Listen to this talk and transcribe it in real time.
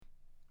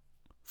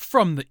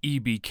From the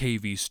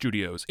EBKV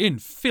studios in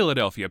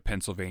Philadelphia,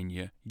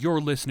 Pennsylvania, you're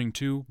listening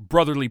to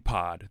Brotherly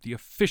Pod, the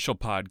official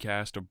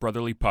podcast of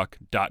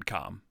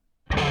BrotherlyPuck.com.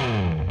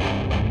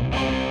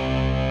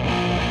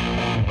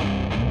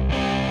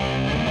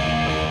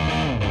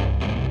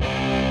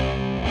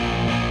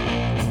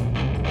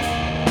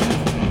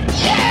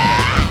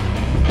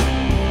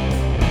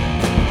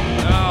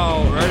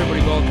 Alright,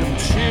 everybody, welcome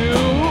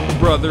to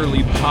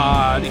Brotherly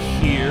Pod.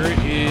 Here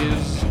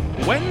is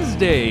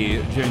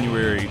Wednesday,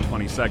 January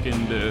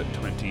 22nd,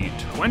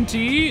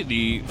 2020,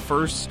 the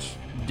first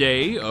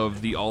day of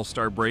the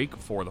All-Star break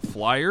for the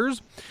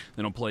Flyers.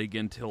 Then I'll play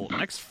again till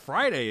next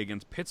Friday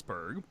against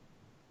Pittsburgh.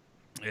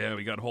 Yeah,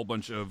 we got a whole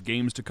bunch of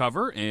games to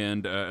cover,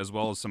 and as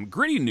well as some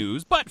gritty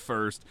news. But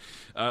first,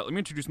 let me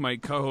introduce my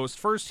co-host.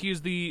 First, he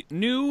is the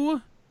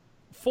new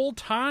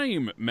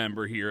full-time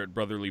member here at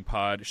Brotherly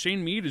Pod.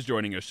 Shane Mead is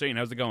joining us. Shane,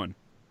 how's it going?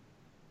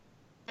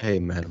 Hey,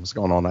 man, what's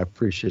going on? I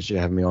appreciate you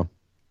having me on.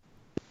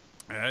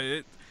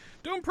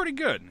 Doing pretty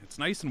good. It's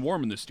nice and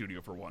warm in this studio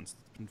for once.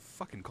 It's been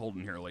fucking cold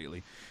in here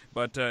lately.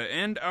 But,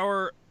 and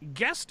our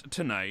guest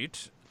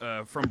tonight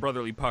from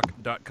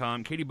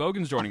BrotherlyPuck.com, Katie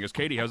Bogan's joining us.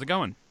 Katie, how's it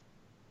going?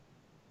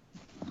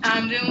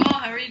 I'm doing well.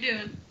 How are you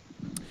doing?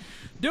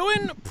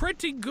 Doing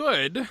pretty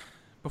good.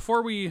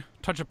 Before we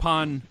touch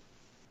upon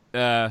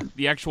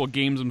the actual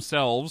games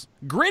themselves,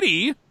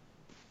 Gritty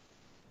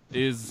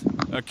is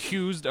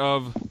accused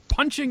of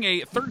punching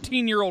a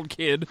 13-year-old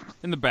kid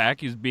in the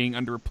back. He's being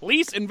under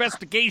police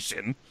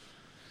investigation.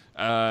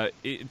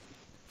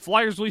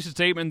 Flyers released a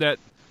statement that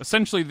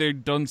essentially there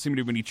doesn't seem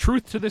to be any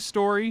truth to this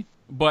story,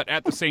 but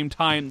at the same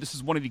time, this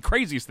is one of the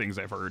craziest things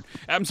I've heard.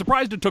 I'm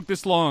surprised it took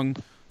this long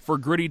for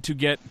Gritty to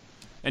get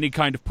any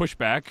kind of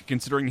pushback,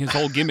 considering his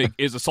whole gimmick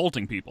is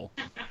assaulting people.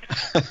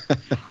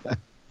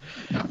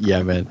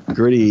 Yeah, man.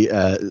 Gritty,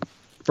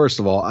 first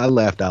of all, I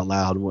laughed out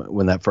loud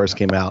when that first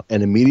came out,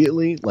 and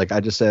immediately, like, I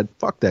just said,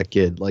 fuck that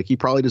kid. Like, he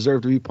probably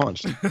deserved to be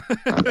punched.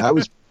 That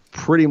was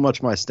pretty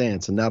much my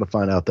stance, and now to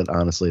find out that,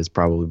 honestly, it's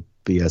probably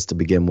BS to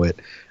begin with,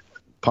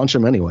 punch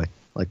him anyway.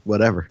 Like,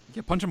 whatever.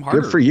 Yeah, punch him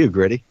harder. Good for you,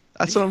 Gritty.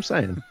 That's what I'm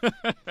saying. Yeah,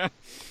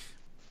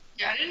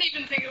 I didn't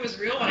even think it was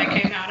real when it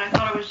came out. I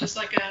thought it was just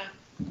like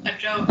a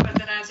joke, but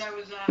then as I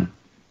was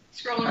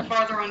scrolling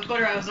farther on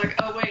Twitter, I was like,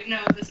 oh, wait, no,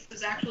 this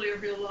is actually a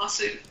real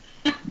lawsuit.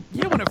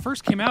 Yeah, when it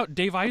first came out,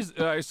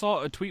 I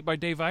saw a tweet by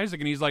Dave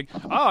Isaac, and he's like,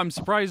 "Oh, I'm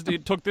surprised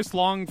it took this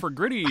long for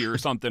Gritty or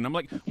something." I'm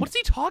like, "What's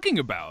he talking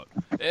about?"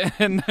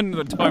 And then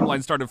the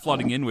timeline started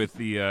flooding in with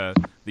the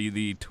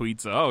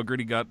tweets. Oh,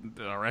 Gritty got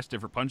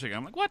arrested for punching.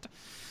 I'm like, "What?"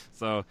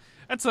 So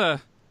it's a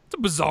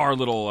bizarre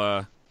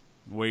little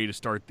way to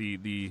start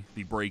the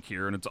break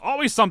here, and it's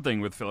always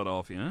something with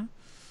Philadelphia. Huh?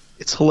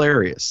 It's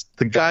hilarious.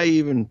 The guy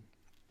even.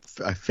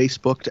 I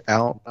Facebooked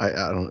out. I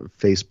don't know.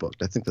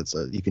 Facebooked. I think that's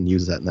you can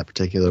use that in that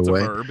particular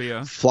way. A verb,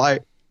 yeah.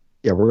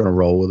 Yeah, we're gonna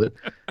roll with it.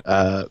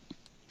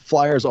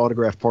 Flyers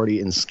autograph party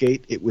in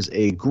Skate. It was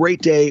a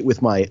great day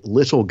with my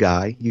little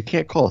guy. You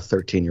can't call a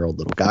 13-year-old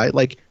little guy.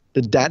 Like,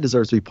 the dad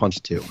deserves to be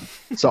punched too.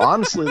 So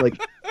honestly,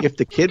 like, if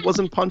the kid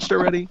wasn't punched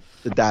already,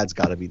 the dad's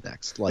got to be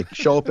next. Like,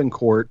 show up in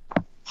court,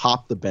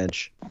 hop the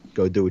bench,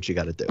 go do what you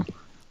got to do.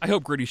 I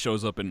hope Gritty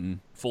shows up in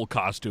full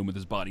costume with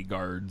his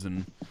bodyguards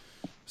and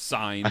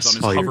signs on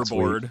his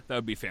hoverboard. That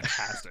would be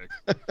fantastic.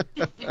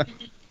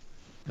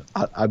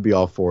 I'd be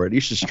all for it. You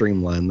should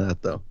streamline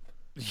that, though.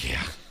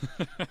 Yeah.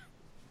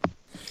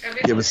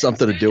 Give us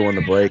something to do on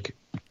the break.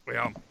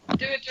 Yeah.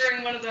 Do it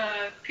during one of the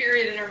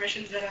period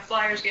intermissions at a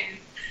Flyers game.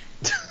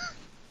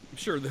 I'm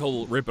sure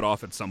he'll rip it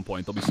off at some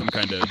point. There'll be some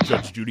kind of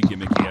Judge Judy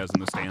gimmick he has in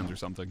the stands or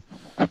something.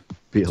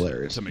 Be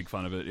hilarious. To make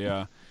fun of it,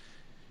 yeah.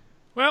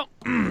 Well,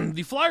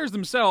 the Flyers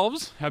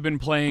themselves have been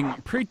playing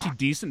pretty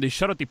decent. They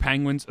shut out the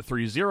Penguins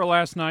 3-0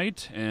 last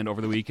night, and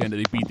over the weekend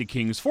they beat the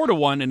Kings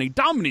 4-1 in a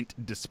dominant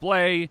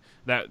display,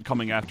 that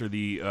coming after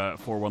the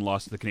 4-1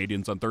 loss to the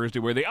Canadiens on Thursday,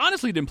 where they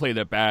honestly didn't play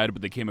that bad,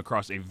 but they came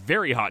across a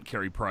very hot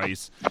Carey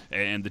Price,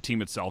 and the team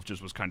itself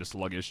just was kind of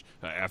sluggish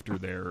after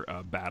their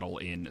battle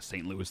in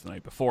St. Louis the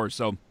night before.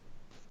 So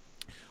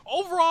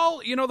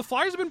overall, you know, the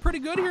Flyers have been pretty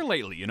good here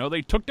lately. You know,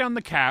 they took down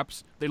the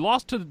Caps. They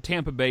lost to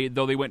Tampa Bay,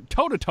 though they went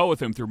toe-to-toe with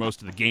them through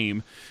most of the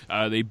game.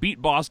 They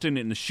beat Boston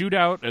in the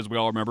shootout. As we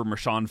all remember,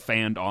 Marchand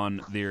fanned on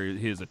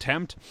his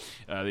attempt.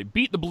 They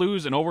beat the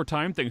Blues in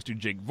overtime, thanks to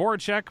Jake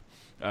Voracek.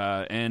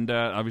 And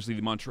obviously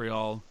the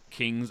Montreal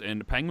Kings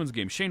and Penguins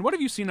game. Shane, what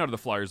have you seen out of the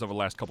Flyers over the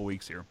last couple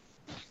weeks here?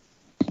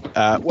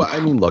 Well, I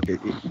mean, look,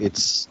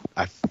 it's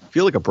I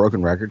feel like a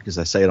broken record because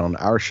I say it on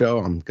our show.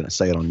 I'm going to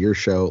say it on your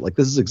show. Like,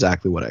 this is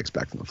exactly what I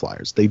expect from the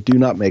Flyers. They do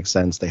not make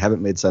sense. They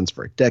haven't made sense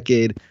for a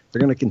decade. They're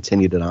going to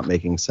continue to not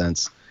making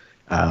sense.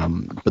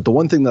 But the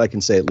one thing that I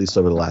can say, at least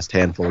over the last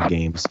handful of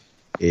games,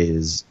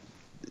 is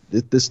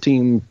this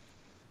team,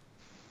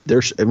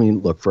 I mean,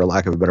 look, for a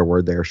lack of a better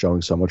word, they are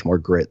showing so much more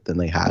grit than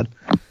they had.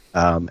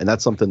 And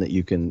that's something that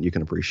you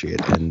can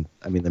appreciate. And,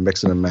 I mean, they're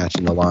mixing and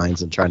matching the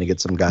lines and trying to get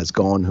some guys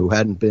going who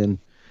hadn't been.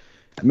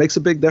 It makes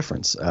a big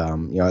difference.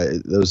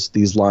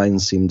 These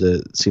lines seem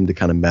to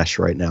kind of mesh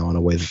right now in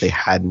a way that they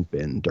hadn't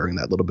been during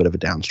that little bit of a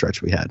down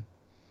stretch we had.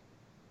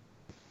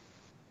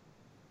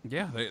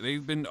 Yeah,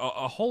 they've been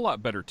a whole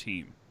lot better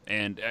team.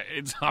 And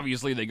it's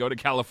obviously they go to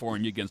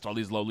California against all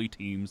these lowly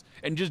teams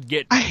and just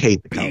get. I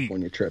hate the beat.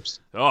 California trips.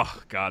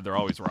 Oh God, they're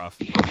always rough.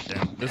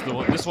 And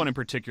this one in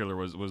particular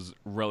was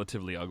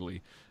relatively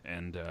ugly.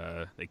 And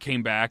they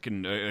came back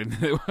and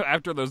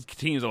after those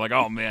teams are like,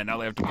 oh man, now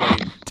they have to play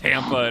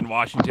Tampa and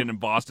Washington and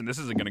Boston. This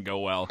isn't going to go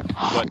well.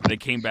 But they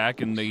came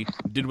back and they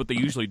did what they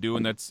usually do,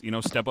 and that's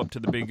step up to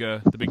the big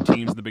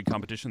teams, the big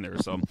competition there.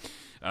 So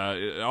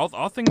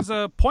all things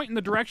point in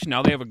the direction.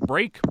 Now they have a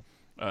break,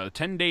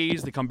 10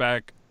 days. They come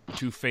back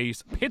to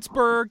face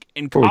Pittsburgh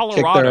in Colorado.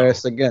 Kick their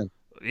ass again.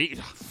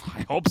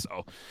 I hope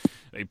so.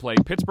 They play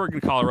Pittsburgh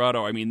and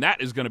Colorado. I mean,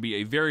 that is going to be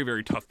a very,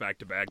 very tough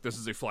back-to-back. This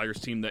is a Flyers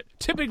team that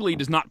typically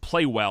does not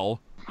play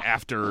well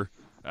after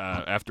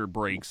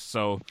breaks.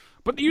 So,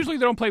 but usually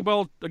they don't play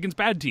well against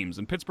bad teams,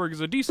 and Pittsburgh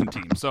is a decent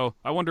team. So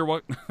I wonder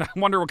what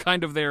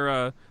kind of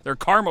their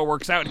karma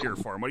works out here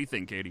for them. What do you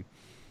think, Katie?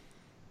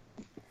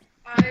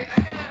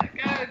 I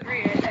gotta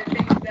agree. I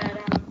think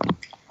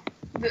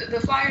that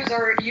the Flyers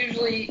are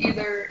usually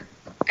either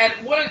at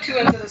one of two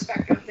ends of the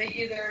spectrum. They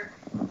either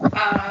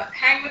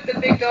hang with the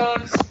big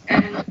dogs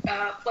and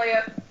play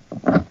up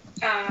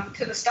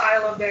to the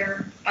style of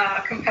their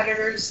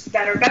competitors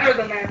that are better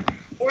than them,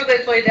 or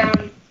they play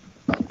down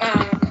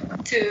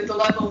to the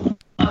level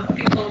of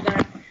people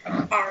that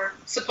are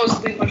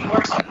supposedly much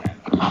worse than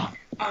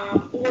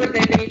them, or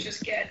they may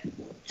just get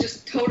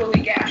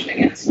totally gashed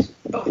against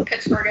both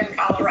Pittsburgh and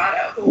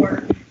Colorado, who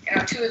are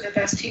two of the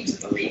best teams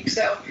in the league.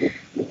 So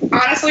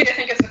honestly, I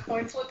think it's a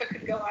coin flip. It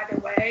could go either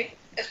way,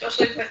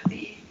 especially with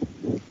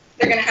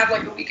they're going to have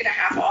like a week and a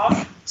half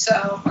off.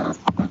 So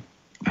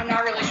I'm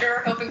not really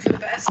sure, hoping for the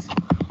best.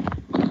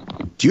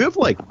 Do you have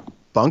like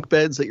bunk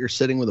beds that you're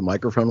sitting with a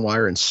microphone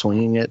wire and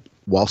swinging it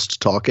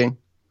whilst talking?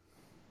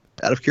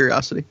 Out of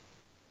curiosity.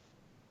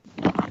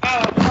 Oh,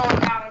 no, I'm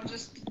not. I'm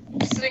just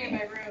sitting in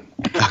my room.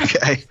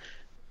 Okay.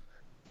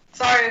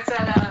 Sorry, it's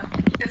at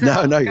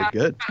No, you're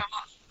good.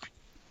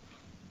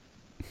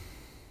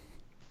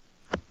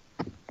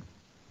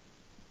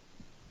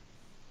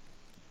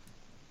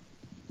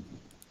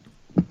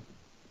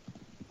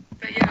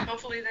 But yeah,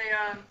 hopefully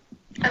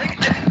I think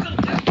they'll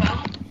do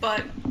well,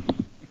 but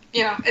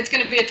it's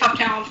going to be a tough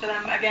challenge for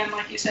them again,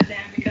 like you said,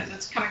 Dan, because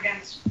it's come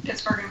against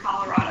Pittsburgh and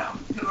Colorado,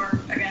 who are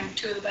again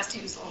two of the best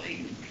teams in the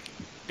league.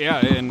 Yeah,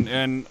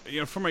 and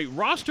from a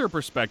roster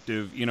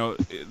perspective,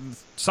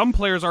 some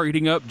players are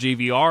eating up.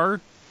 JVR,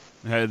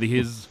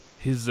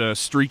 his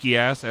streaky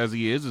ass as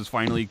he is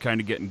finally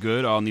kind of getting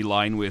good on the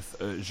line with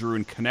Giroux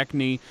and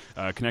Konechny.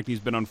 Konechny's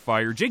been on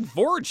fire. Jake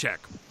Voracek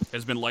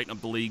has been lighting up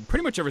the league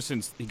pretty much ever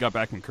since he got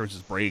back from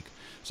Curse's break.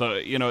 So,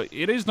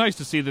 it is nice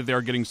to see that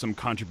they're getting some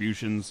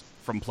contributions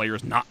from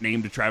players not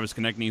named to Travis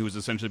Konechny, who's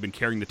essentially been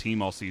carrying the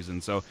team all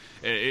season. So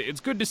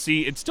it's good to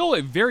see. It's still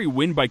a very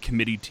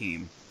win-by-committee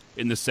team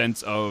in the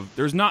sense of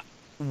there's not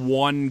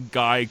one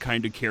guy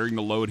kind of carrying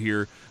the load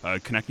here.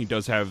 Konechny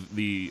does have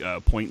the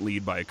point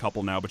lead by a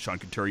couple now, but Sean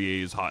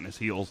Couturier is hot in his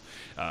heels.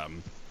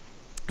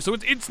 So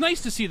it's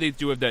nice to see they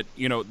do have that,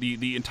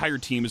 the entire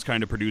team is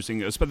kind of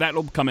producing, but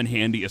that'll come in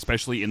handy,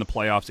 especially in the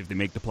playoffs, if they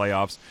make the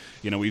playoffs.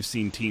 We've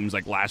seen teams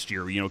like last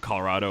year,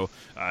 Colorado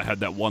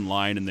had that one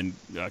line, and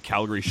then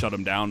Calgary shut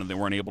them down, and they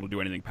weren't able to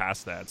do anything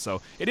past that.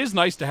 So it is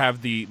nice to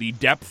have the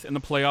depth in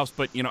the playoffs,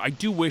 but, I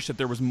do wish that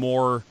there was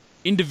more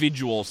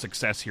individual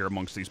success here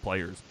amongst these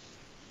players.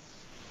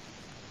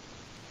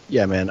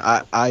 Yeah, man,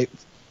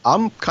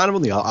 I'm kind of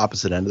on the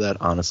opposite end of that,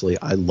 honestly.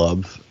 I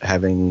love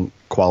having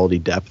quality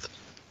depth.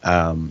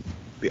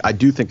 I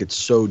do think it's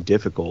so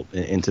difficult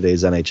in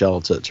today's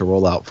NHL to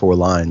roll out four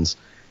lines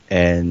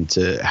and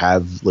to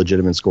have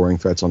legitimate scoring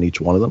threats on each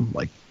one of them.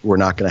 Like, we're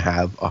not going to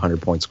have a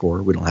 100-point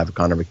scorer. We don't have a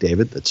Connor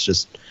McDavid. That's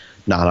just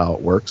not how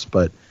it works.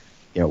 But,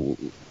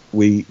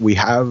 we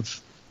have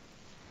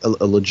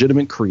a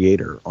legitimate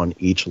creator on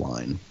each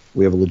line.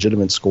 We have a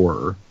legitimate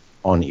scorer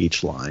on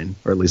each line,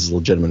 or at least as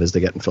legitimate as they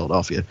get in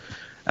Philadelphia.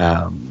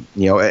 And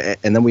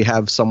then we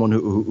have someone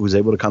who's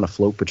able to kind of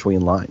float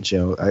between lines.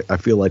 I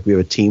feel like we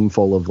have a team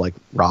full of like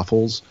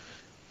Raffles,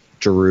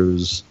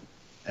 Giroux's,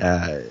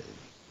 I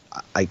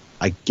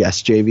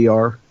guess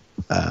JVR,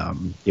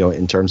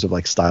 in terms of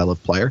like style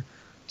of player.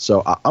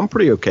 So I'm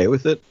pretty okay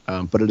with it.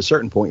 But at a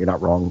certain point, you're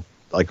not wrong.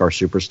 Like, our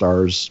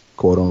superstars,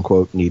 quote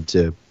unquote, need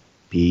to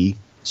be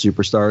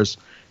superstars.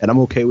 And I'm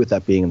okay with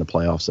that being in the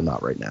playoffs and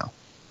not right now.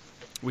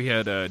 We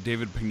had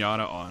David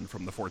Pignata on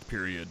from the fourth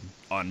period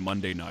on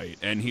Monday night,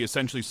 and he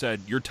essentially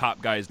said your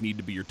top guys need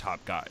to be your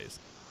top guys.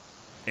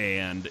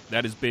 And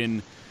that has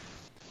been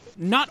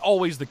not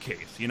always the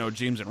case.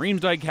 James and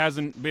Riemsdyk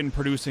hasn't been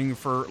producing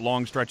for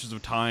long stretches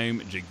of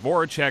time. Jake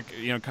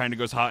Voracek, kind of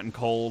goes hot and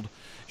cold.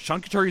 Sean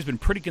Couturier has been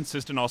pretty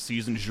consistent all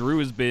season. Giroux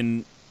has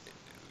been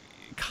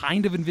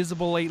kind of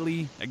invisible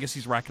lately. I guess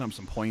he's racking up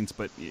some points,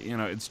 but,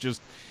 it's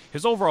just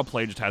his overall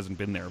play just hasn't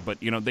been there. But,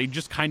 they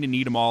just kind of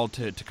need them all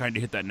to kind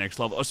of hit that next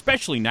level,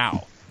 especially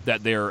now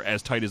that they're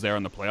as tight as they are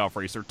in the playoff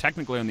race. They're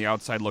technically on the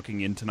outside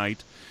looking in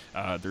tonight.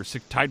 They're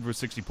tied for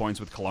 60 points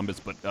with Columbus,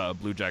 but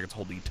Blue Jackets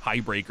hold the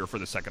tiebreaker for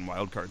the second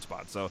wildcard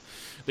spot. So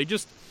they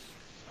just...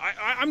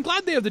 I'm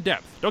glad they have the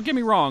depth. Don't get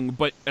me wrong,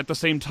 but at the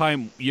same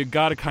time, you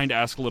got to kind of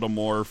ask a little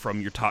more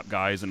from your top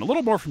guys and a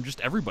little more from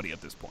just everybody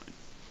at this point.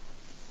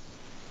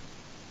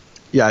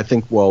 Yeah, I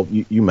think, well,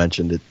 you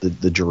mentioned it,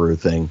 the Giroux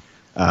thing.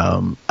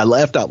 I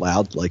laughed out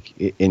loud, like,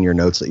 in your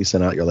notes that you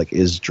sent out. You're like,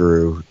 is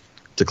Giroux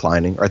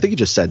declining? Or I think you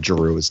just said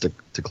Giroux is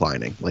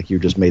declining. Like, you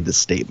just made this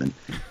statement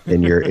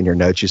in your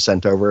notes you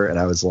sent over, and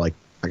I was like,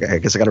 I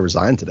guess I got to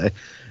resign today.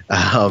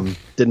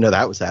 Didn't know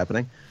that was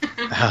happening.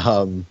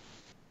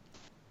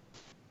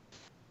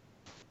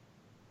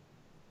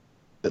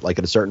 Like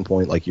at a certain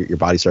point, like your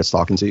body starts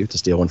talking to you to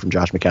steal one from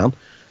Josh McCown,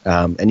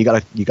 and you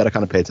gotta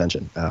kind of pay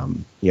attention.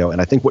 And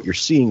I think what you're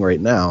seeing right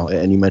now,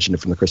 and you mentioned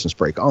it from the Christmas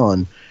break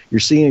on, you're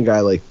seeing a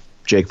guy like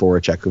Jake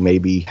Voracek who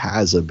maybe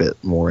has a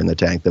bit more in the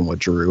tank than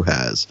what Giroux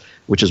has,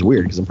 which is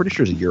weird because I'm pretty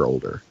sure he's a year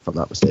older, if I'm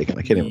not mistaken.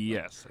 I can't even.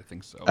 Yes, I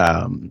think so.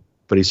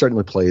 But he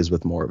certainly plays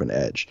with more of an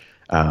edge.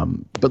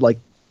 But like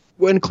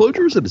when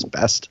Cloture is at his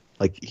best,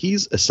 like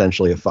he's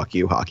essentially a fuck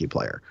you hockey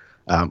player.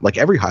 Like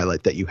every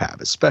highlight that you have,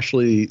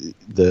 especially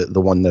the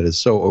one that is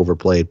so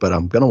overplayed, but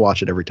I'm going to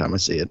watch it every time I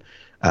see it,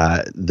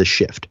 the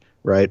shift,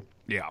 right?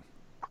 Yeah.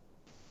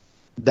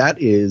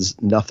 That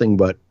is nothing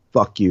but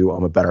fuck you,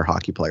 I'm a better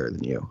hockey player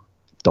than you.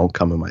 Don't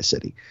come in my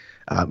city.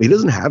 He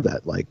doesn't have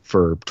that like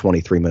for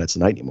 23 minutes a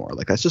night anymore.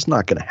 Like that's just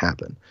not going to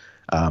happen.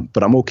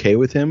 But I'm okay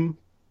with him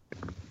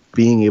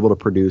being able to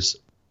produce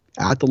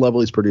at the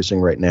level he's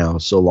producing right now,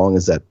 so long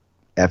as that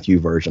FU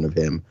version of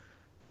him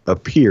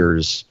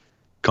appears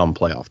come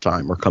playoff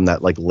time or come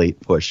that like late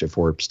push if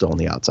we're still on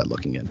the outside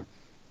looking in.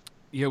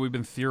 Yeah, we've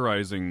been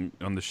theorizing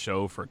on the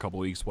show for a couple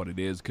of weeks what it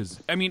is because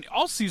I mean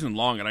all season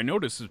long, and I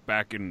noticed this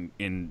back in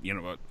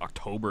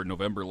October,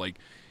 November, like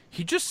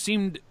he just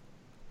seemed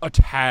a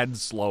tad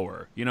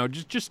slower,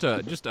 just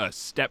a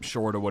step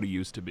short of what he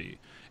used to be.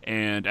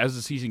 And as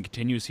the season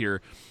continues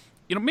here,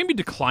 maybe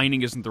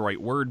declining isn't the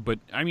right word, but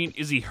I mean,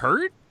 is he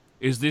hurt?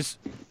 Is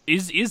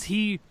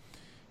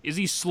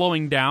he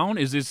slowing down?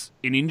 Is this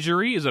an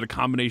injury? Is it a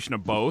combination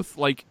of both?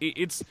 Like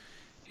it's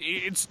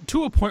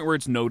to a point where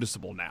it's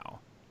noticeable now.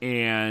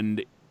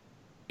 And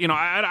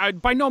I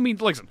by no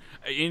means, listen,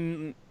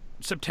 in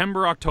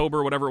September,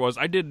 October, whatever it was,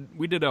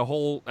 we did a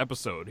whole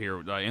episode here.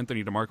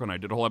 Anthony DeMarco and I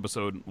did a whole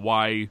episode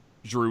why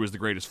Giroux is the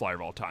greatest Flyer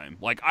of all time.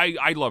 Like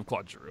I love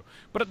Claude Giroux,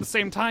 but at the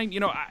same time,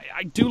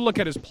 I do look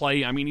at his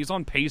play. I mean, he's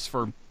on pace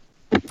for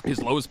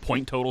his lowest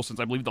point total since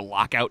I believe the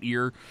lockout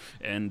year,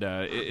 and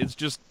it's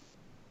just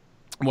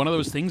one of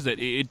those things that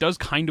it does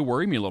kind of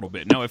worry me a little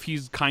bit. Now, if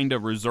he's kind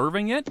of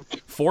reserving it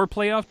for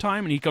playoff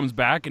time and he comes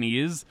back and he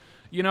is,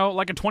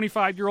 like a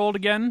 25-year-old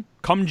again,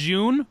 come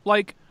June,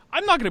 like,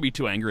 I'm not going to be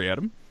too angry at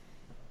him.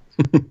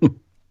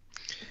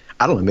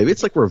 I don't know. Maybe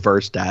it's like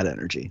reverse dad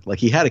energy. Like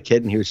he had a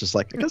kid and he was just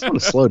like, I guess I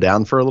want to slow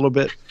down for a little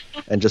bit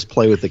and just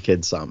play with the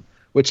kid some,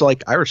 which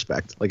like I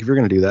respect. Like if you're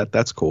going to do that,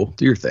 that's cool.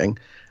 Do your thing.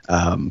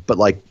 But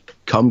like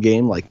come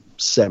game, like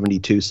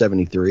 72,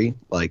 73,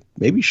 like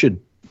maybe you should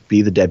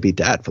be the deadbeat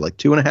dad for like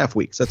 2.5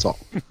 weeks. That's all.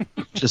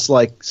 Just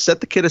like set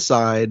the kid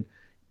aside,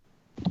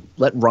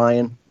 let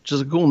Ryan, which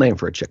is a cool name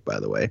for a chick, by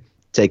the way,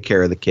 take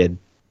care of the kid.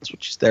 That's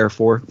what she's there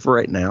for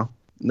right now.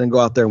 And then go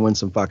out there and win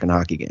some fucking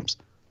hockey games.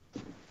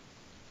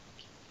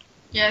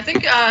 Yeah, I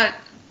think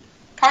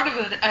part of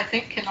it, I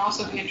think, can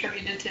also be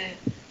attributed to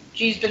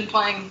G's been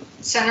playing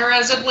center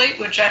as of late,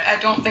 which I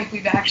don't think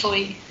we've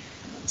actually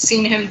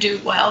seen him do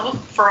well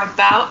for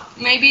about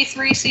maybe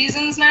 3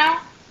 seasons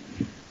now.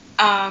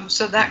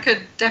 So that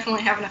could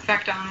definitely have an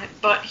effect on it.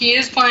 But he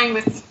is playing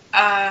with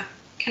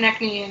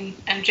Konechny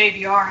and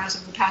JVR as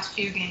of the past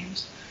few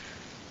games.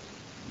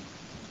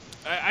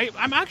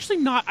 I'm actually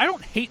not... I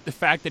don't hate the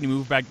fact that he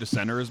moved back to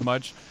center as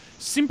much,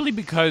 simply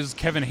because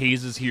Kevin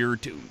Hayes is here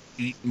to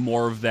eat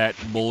more of that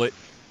bullet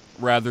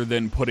rather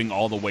than putting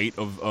all the weight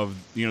of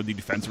the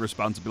defensive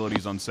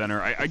responsibilities on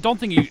center. I don't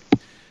think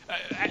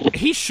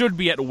he should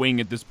be at wing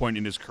at this point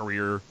in his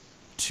career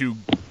to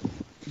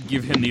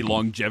give him the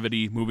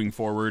longevity moving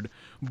forward.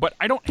 But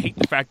I don't hate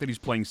the fact that he's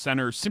playing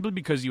center simply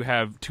because you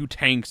have 2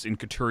 tanks in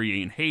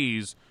Couturier and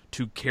Hayes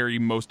to carry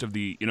most of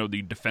the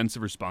the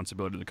defensive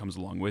responsibility that comes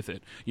along with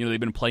it. They've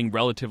been playing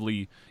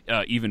relatively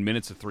even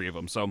minutes, the 3 of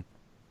them. So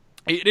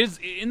it is,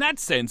 in that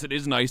sense, it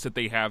is nice that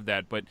they have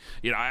that. But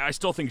I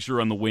still think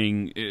Giroux on the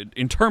wing,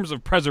 in terms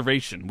of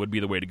preservation, would be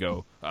the way to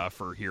go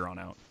for here on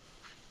out.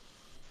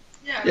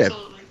 Yeah,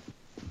 absolutely.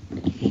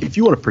 If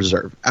you want to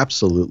preserve,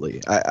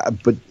 absolutely.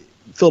 But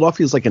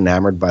Philadelphia is like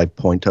enamored by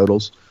point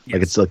totals. Yes.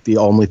 Like it's like the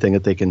only thing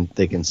that they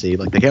can see.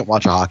 Like they can't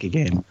watch a hockey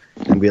game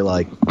and be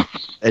like,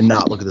 and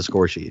not look at the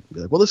score sheet. And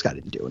be like, well, this guy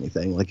didn't do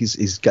anything. Like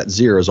he's got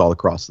zeros all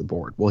across the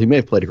board. Well, he may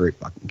have played a great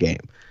fucking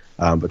game,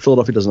 but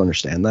Philadelphia doesn't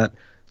understand that.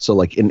 So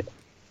like in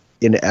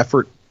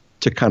effort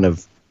to kind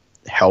of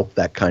help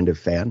that kind of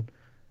fan,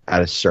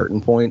 at a certain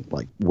point,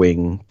 like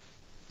wing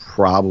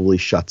probably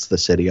shuts the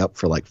city up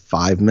for like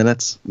 5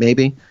 minutes,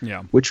 maybe.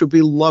 Yeah. Which would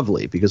be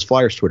lovely because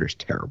Flyers Twitter is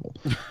terrible.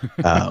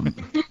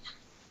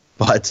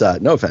 But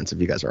no offense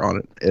if you guys are on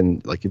it,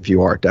 and like if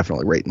you are,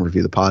 definitely rate and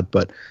review the pod.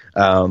 But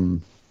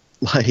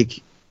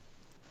like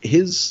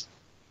his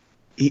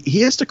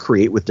he has to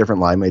create with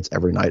different line mates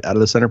every night out of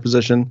the center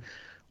position,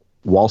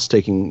 whilst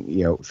taking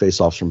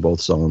face-offs from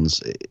both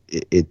zones.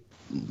 It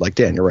like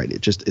Dan, you're right.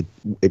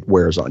 It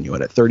wears on you.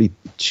 And at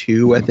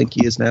 32, I think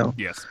he is now.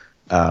 Yes.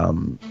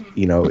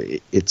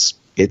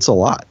 It's a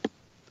lot.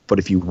 But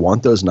if you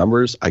want those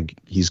numbers,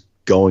 he's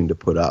going to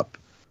put up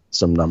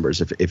some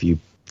numbers if you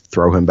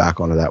throw him back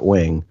onto that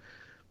wing.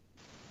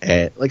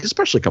 And like,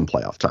 especially come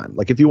playoff time,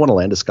 like if you want a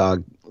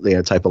Landeskog,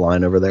 type of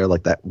line over there,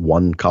 like that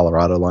one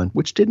Colorado line,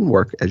 which didn't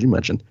work, as you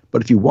mentioned,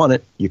 but if you want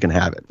it, you can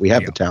have it. We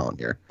have the talent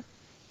here.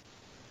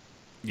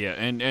 Yeah,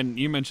 and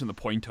you mentioned the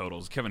point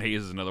totals. Kevin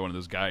Hayes is another one of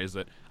those guys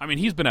that, I mean,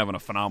 he's been having a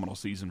phenomenal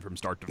season from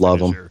start to finish.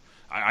 Love him. Here.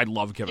 I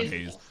love Kevin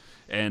Hayes.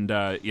 And,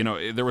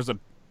 there was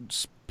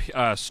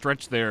a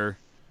stretch there,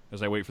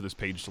 as I wait for this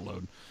page to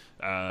load,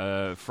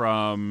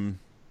 from,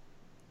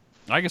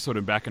 I guess it would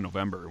have been back in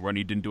November, when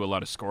he didn't do a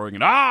lot of scoring.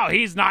 And,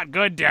 he's not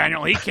good,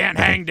 Daniel. He can't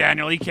hang,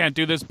 Daniel. He can't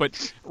do this.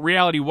 But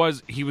reality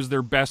was he was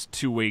their best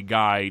two-way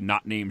guy,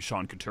 not named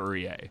Sean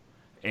Couturier.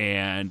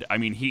 And, I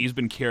mean, he's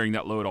been carrying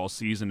that load all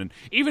season. And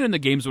even in the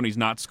games when he's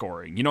not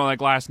scoring,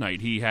 like last night,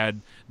 he had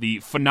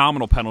the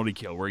phenomenal penalty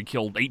kill where he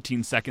killed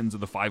 18 seconds of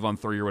the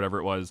 5-on-3 or whatever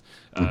it was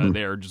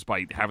there just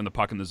by having the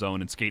puck in the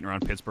zone and skating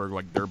around Pittsburgh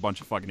like they're a bunch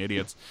of fucking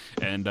idiots.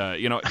 And,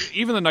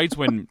 even the nights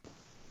when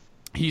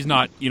he's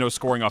not,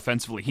 scoring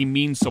offensively, he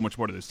means so much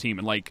more to this team.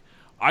 And, like,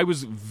 I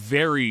was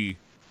very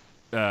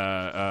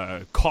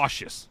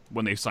cautious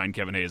when they signed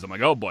Kevin Hayes. I'm like,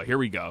 oh boy, here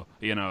we go.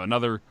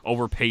 Another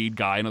overpaid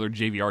guy, another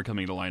JVR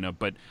coming to lineup.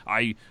 But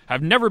I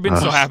have never been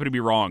so happy to be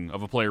wrong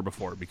of a player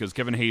before, because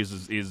Kevin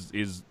Hayes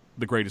is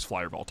the greatest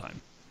Flyer of all time.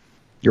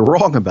 You're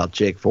wrong about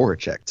Jake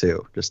Voracek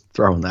too. Just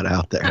throwing that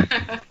out there.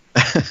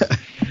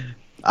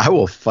 I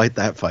will fight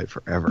that fight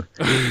forever.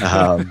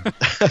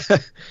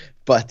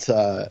 But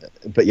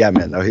yeah,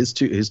 man. No, his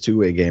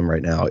two-way game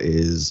right now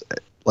is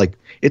like,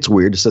 it's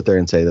weird to sit there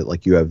and say that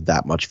like you have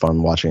that much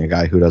fun watching a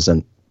guy who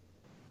doesn't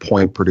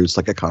point produce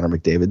like a Connor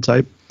McDavid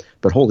type.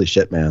 But holy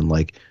shit, man!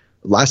 Like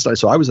last night,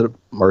 so I was at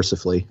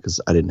mercifully, because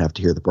I didn't have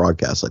to hear the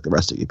broadcast like the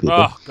rest of you people.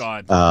 Oh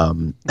God.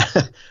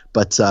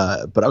 But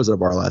I was at a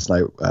bar last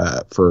night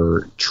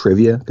for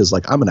trivia, because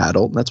like I'm an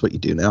adult and that's what you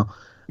do now.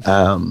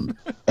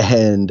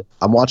 And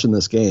I'm watching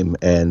this game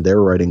and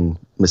they're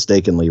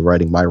mistakenly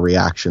writing my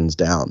reactions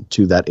down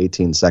to that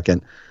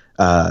 18-second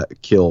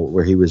kill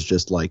where he was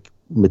just like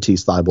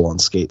Matisse Thybulle on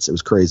skates. It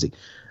was crazy.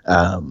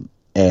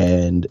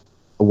 And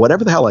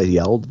whatever the hell I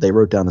yelled, they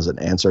wrote down as an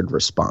answered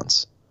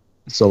response.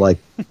 So like,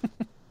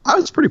 I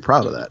was pretty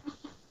proud of that.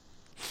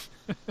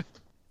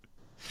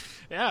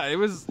 Yeah, it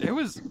was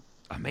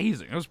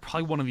amazing. It was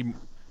probably one of the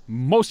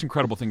most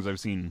incredible things I've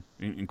seen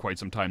in quite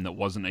some time that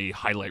wasn't a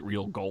highlight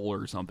reel goal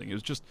or something.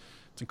 It's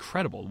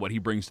incredible what he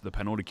brings to the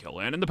penalty kill.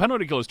 And the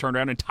penalty kill has turned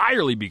around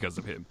entirely because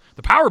of him.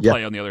 The power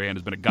play, on the other hand,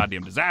 has been a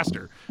goddamn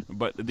disaster.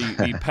 But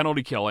the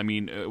penalty kill, I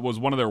mean, was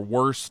one of their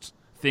worst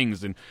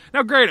things. And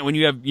now, granted, when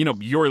you have,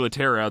 Yuri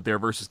Laterra out there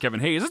versus Kevin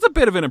Hayes, it's a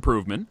bit of an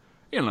improvement,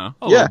 a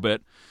little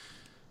bit.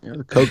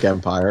 The Coke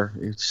Empire.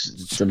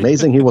 It's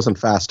amazing he wasn't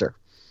faster.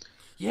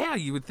 Yeah,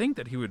 you would think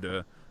that he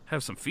would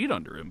have some feet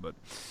under him, but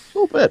a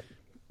little bit.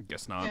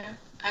 Guess not. Yeah,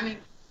 I mean,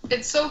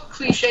 it's so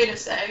cliche to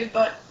say,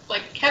 but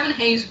like Kevin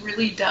Hayes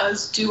really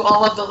does do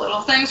all of the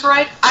little things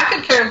right. I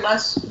could care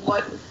less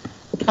what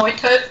point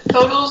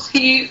totals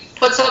he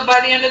puts up by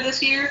the end of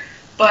this year,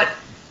 but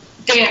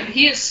damn,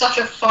 he is such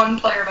a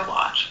fun player to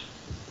watch.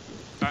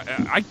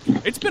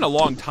 It's been a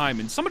long time,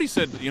 and somebody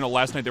said,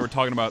 last night they were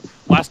talking about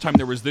last time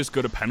there was this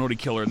good a penalty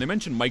killer, and they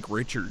mentioned Mike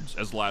Richards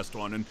as the last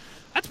one, and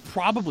that's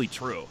probably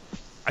true.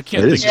 I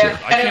can't think.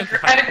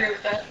 I'd agree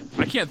with that.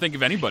 I can't think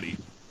of anybody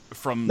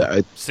from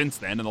since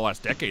then in the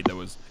last decade that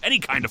was any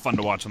kind of fun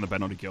to watch on the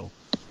penalty kill.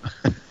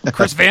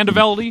 Chris Van de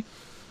Velde.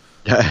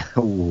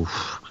 Oh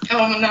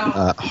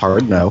no.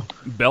 Hard no.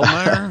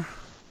 Belmar.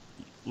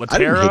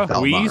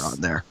 Laterra. Weiss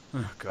on there.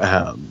 Oh,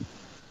 God.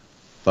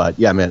 But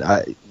yeah, man.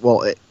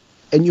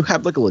 And you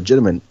have like a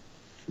legitimate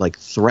like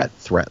threat.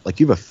 Like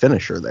you have a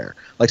finisher there.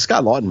 Like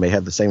Scott Lawton may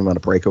have the same amount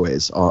of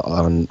breakaways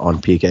on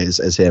PKs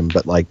as him,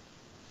 but like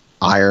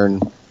iron,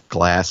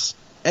 glass,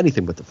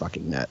 anything but the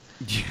fucking net.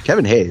 Yeah.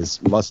 Kevin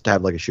Hayes must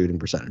have like a shooting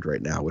percentage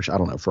right now, which I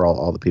don't know, for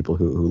all the people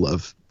who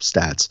love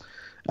stats.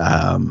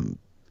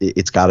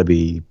 It's got to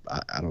be,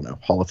 I don't know,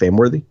 Hall of Fame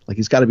worthy. Like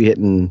he's got to be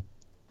hitting,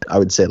 I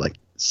would say like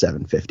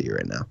 750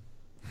 right now.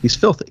 He's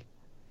filthy.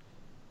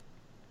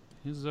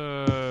 His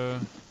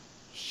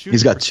shooting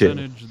he's got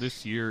percentage two.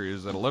 This year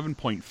is at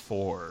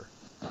 11.4,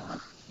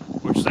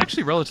 which is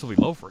actually relatively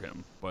low for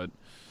him, but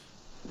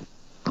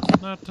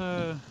not.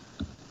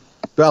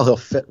 Well, he'll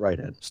fit right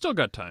in. Still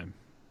got time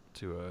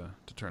to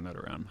turn that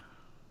around.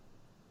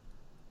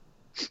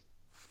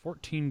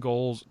 14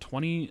 goals,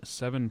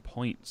 27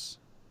 points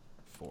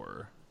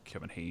for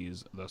Kevin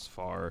Hayes thus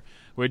far,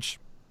 which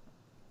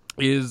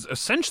is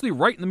essentially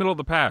right in the middle of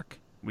the pack.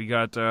 We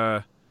got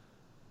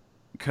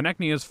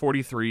Konechny has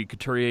 43,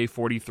 Couturier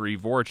 43,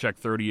 Voracek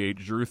 38,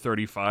 Giroux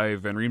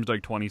 35, Van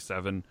Riemsdyk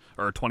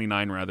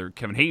 29 rather,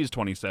 Kevin Hayes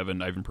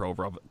 27, Ivan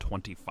Provorov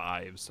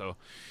 25. So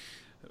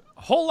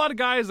a whole lot of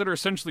guys that are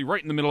essentially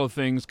right in the middle of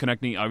things,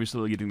 connecting,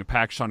 obviously leading the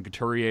pack. Sean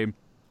Couturier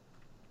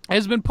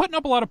has been putting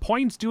up a lot of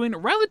points, doing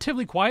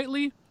relatively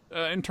quietly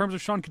in terms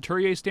of Sean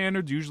Couturier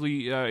standards.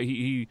 Usually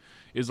he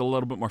is a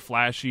little bit more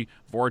flashy.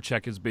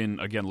 Voracek has been,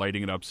 again,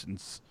 lighting it up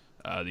since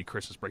the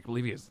Christmas break. I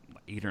believe he has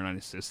 8 or 9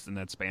 assists in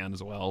that span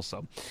as well.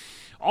 So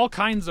all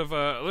kinds of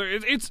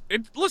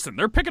listen,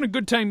 they're picking a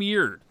good time of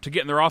year to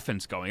get their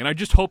offense going, and I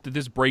just hope that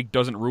this break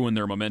doesn't ruin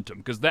their momentum,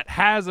 because that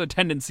has a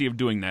tendency of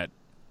doing that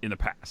in the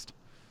past.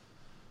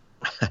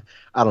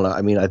 I don't know.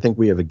 I mean, I think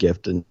we have a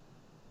gift in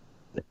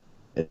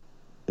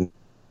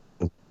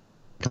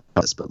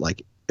but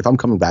like, if I'm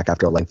coming back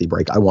after a lengthy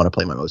break, I want to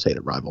play my most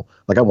hated rival.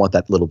 Like, I want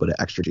that little bit of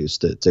extra juice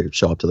to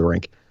show up to the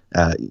rink,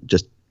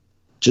 just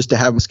to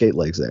have my skate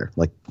legs there.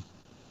 Like,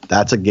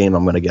 that's a game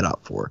I'm going to get up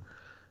for.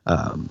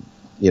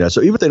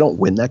 So even if they don't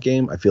win that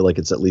game, I feel like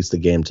it's at least a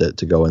game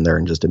to go in there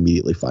and just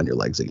immediately find your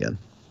legs again.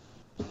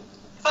 I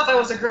thought that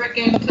was a great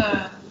game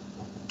to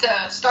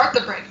start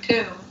the break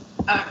too,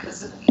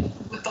 because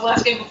with the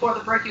last game before the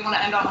break, you want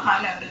to end on a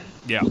high note,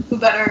 and who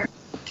better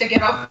to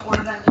get up for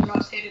than your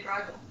most hated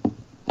rival?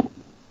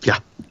 Yeah,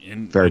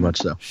 very much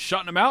so.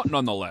 Shutting them out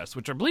nonetheless,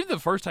 which I believe the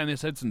first time they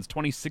said since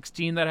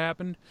 2016 that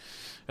happened.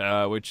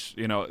 Which,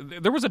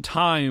 there was a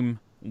time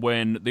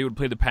when they would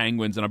play the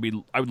Penguins, and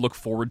I would look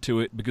forward to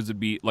it because it'd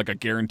be like a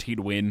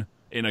guaranteed win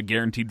in a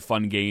guaranteed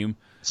fun game.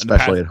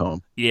 Especially at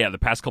home. Yeah, the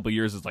past couple of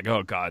years, it's like,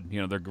 oh, God,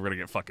 they're going to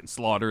get fucking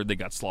slaughtered. They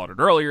got slaughtered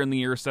earlier in the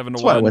year, 7-1.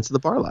 That's why I went to the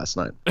bar last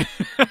night.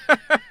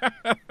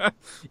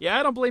 Yeah,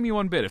 I don't blame you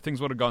one bit. If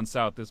things would have gone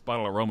south, this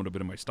bottle of rum would have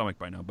been in my stomach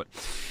by now. But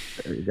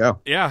there you go.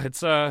 Yeah,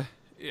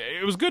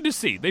 it was good to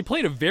see. They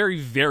played a very,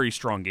 very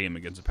strong game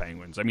against the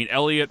Penguins. I mean,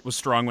 Elliott was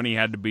strong when he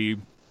had to be,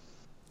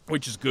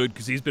 which is good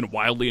because he's been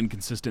wildly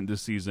inconsistent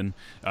this season.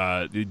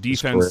 The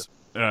defense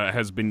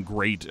has been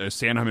great.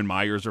 Sanheim and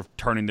Myers are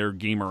turning their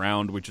game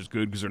around, which is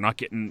good because they're not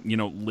getting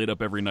lit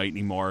up every night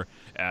anymore.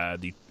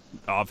 The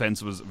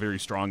offense was very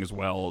strong as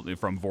well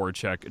from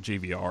Voracek,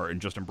 JVR,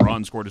 and Justin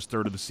Braun scored his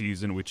 3rd of the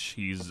season, which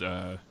his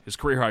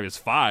career high is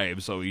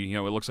 5. So it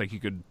looks like he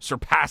could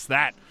surpass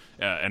that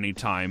any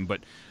time.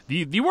 But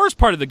the worst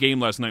part of the game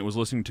last night was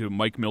listening to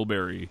Mike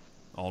Milbury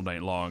all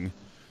night long.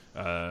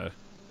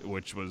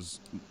 Which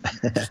was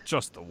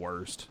just the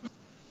worst.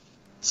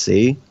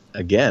 See,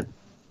 again,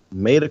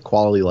 made a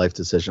quality life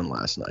decision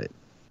last night.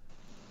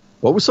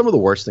 What was some of the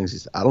worst things he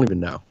said? I don't even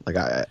know. Like,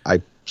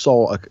 I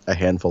saw a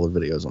handful of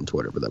videos on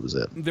Twitter, but that was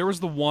it. There was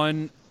the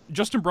one,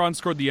 Justin Braun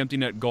scored the empty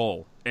net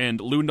goal,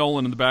 and Lou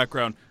Nolan in the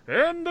background,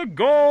 and the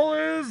goal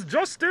is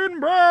Justin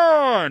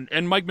Braun!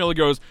 And Mike Miller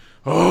goes,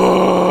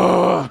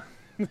 oh!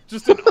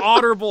 Just an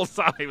audible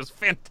sigh. It was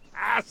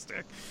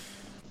fantastic.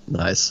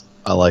 Nice.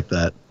 I like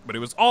that. But it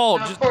was all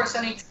Of course,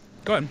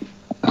 Go ahead.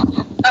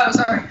 Oh,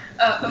 sorry.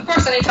 Of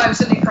course, anytime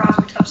Sidney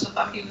Crosby touched the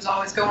puck, he was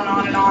always going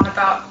on and on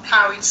about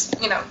how he's,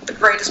 the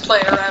greatest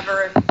player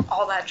ever and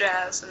all that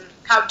jazz, and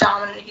how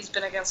dominant he's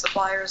been against the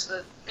Flyers,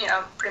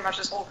 pretty much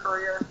his whole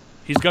career.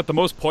 He's got the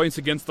most points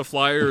against the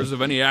Flyers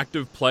of any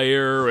active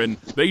player, and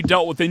they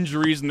dealt with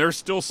injuries, and they're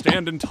still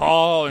standing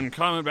tall and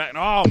coming back. And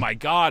oh, my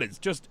God, it's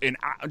just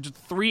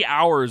 3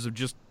 hours of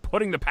just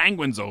putting the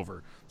Penguins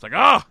over. It's like,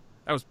 that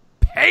was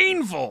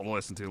painful to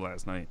listen to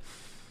last night.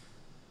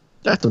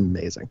 That's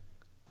amazing.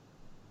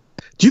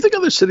 Do you think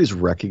other cities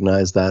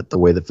recognize that the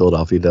way that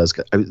Philadelphia does?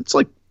 I mean,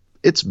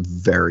 it's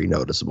very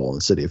noticeable in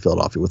the city of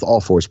Philadelphia with all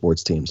 4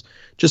 sports teams,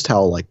 just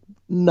how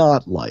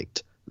not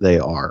liked they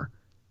are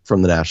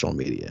from the national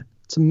media.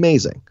 It's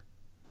amazing.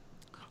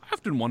 I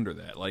often wonder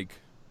that.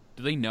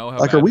 Do they know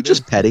how? Are we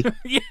just petty?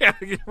 Yeah,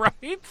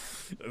 right.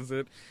 Is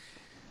it?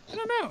 I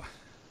don't know.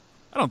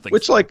 I don't think.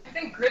 Which so. I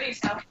think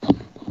Gritty's out.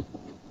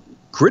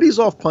 Gritty's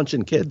off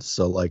punching kids,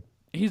 so I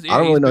don't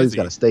really know he's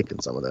got a stake in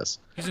some of this.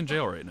 He's in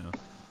jail right now.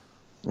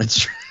 It's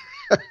true.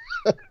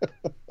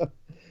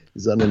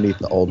 He's underneath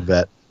the old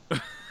vet. Oh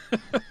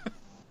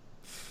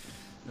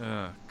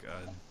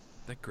God,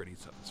 that Gritty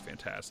stuff is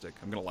fantastic.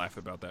 I'm gonna laugh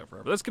about that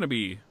forever. That's gonna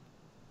be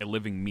a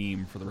living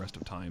meme for the rest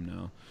of time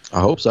now.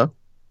 I hope so.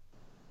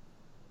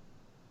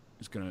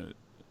 He's gonna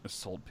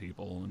assault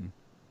people, and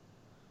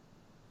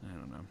I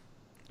don't know.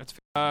 That's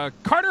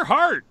Carter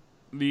Hart,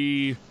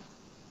 the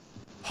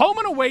home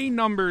and away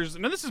numbers.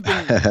 Now this has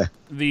been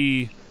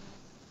the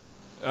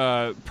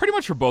pretty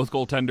much for both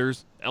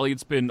goaltenders.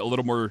 Elliott's been a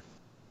little more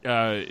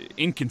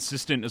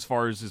inconsistent as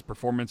far as his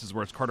performances,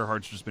 whereas Carter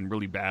Hart's just been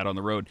really bad on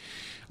the road.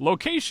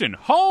 Location,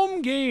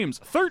 home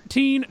games,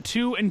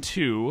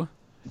 13-2-2,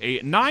 a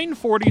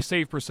 .940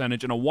 save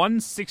percentage, and a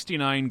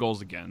 .169 goals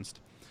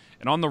against.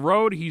 And on the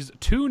road, he's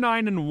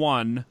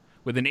 2-9-1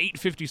 with an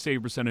 .850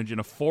 save percentage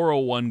and a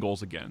 .401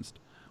 goals against,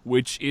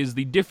 which is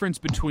the difference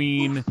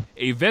between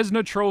a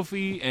Vezina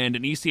Trophy and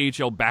an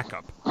ECHL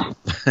backup.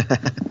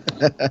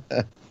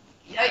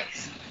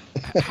 Yikes.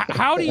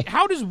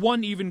 How does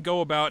one even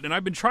go about, and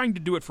I've been trying to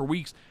do it for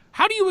weeks,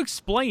 how do you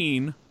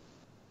explain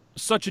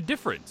such a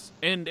difference?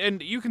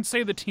 And you can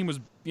say the team was,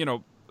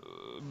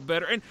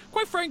 better, and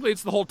quite frankly,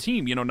 it's the whole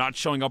team, not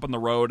showing up on the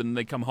road, and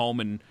they come home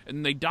and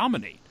they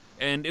dominate.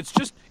 And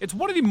it's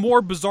one of the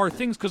more bizarre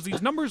things because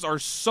these numbers are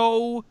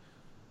so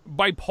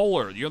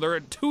bipolar. They're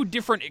at two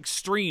different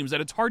extremes that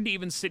it's hard to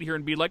even sit here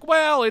and be like,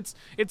 well, it's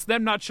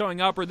them not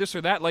showing up or this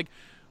or that. Like,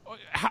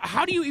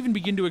 how do you even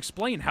begin to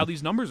explain how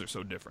these numbers are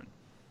so different?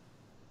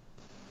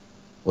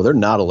 Well, they're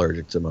not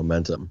allergic to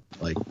momentum,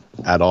 like,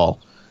 at all.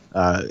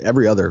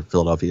 Every other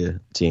Philadelphia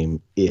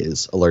team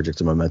is allergic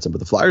to momentum, but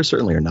the Flyers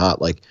certainly are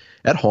not. Like,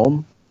 at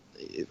home,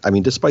 I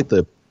mean, despite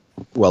the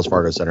Wells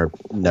Fargo Center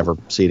never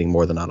seating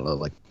more than, I don't know,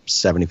 like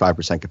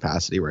 75%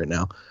 capacity right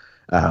now,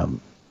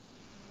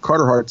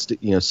 Carter Hart,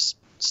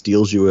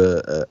 steals you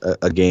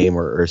a game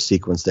or a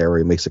sequence there where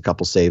he makes a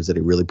couple saves that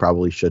he really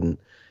probably shouldn't.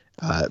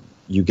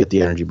 You get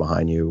the energy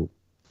behind you,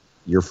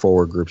 your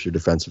forward groups, your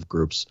defensive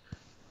groups.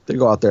 They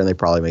go out there and they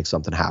probably make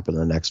something happen in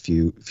the next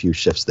few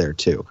shifts there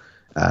too.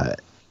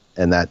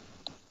 And that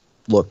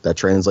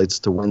translates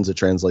to wins. It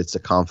translates to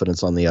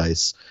confidence on the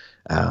ice,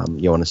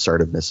 and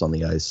assertiveness on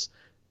the ice.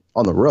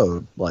 On the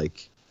road,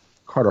 like,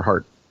 Carter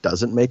Hart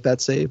doesn't make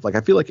that save. Like,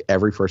 I feel like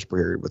every first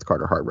period with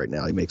Carter Hart right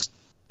now,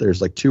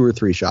 there's like 2 or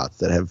 3 shots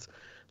that have,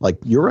 like,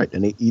 you're right,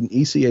 an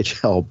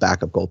ECHL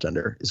backup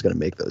goaltender is going to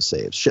make those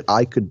saves. Shit,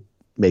 I could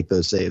make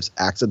those saves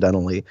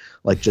accidentally,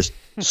 like just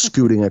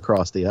scooting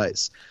across the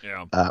ice.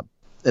 Yeah.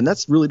 And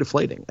that's really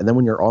deflating. And then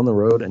when you're on the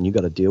road and you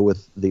got to deal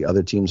with the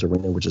other team's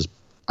arena, which is,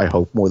 I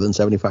hope, more than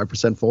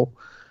 75% full,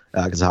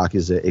 because hockey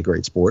is a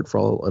great sport for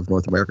all of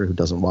North America who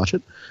doesn't watch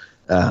it.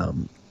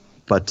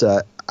 But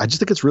I just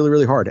think it's really,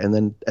 really hard. And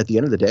then at the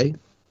end of the day,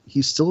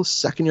 he's still a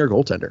second-year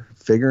goaltender,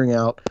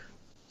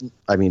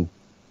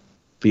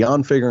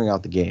 beyond figuring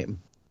out the game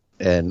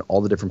and all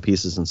the different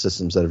pieces and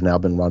systems that have now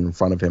been run in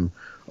front of him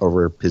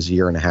over his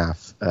year and a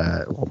half,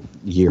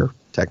 year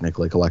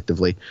technically,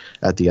 collectively,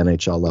 at the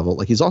NHL level.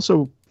 Like, he's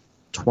also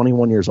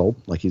 21 years old.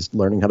 Like, he's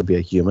learning how to be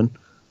a human,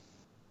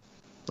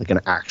 like an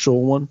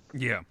actual one.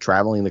 Yeah.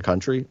 Traveling the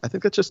country. I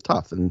think that's just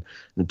tough. And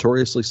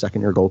notoriously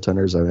second-year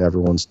goaltenders,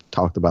 everyone's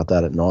talked about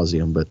that at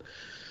nauseum, but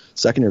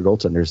second-year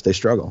goaltenders, they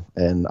struggle.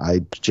 And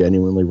I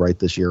genuinely write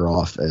this year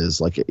off as,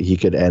 like, he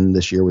could end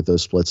this year with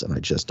those splits, and I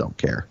just don't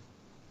care.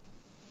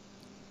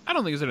 I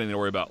don't think there's anything to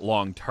worry about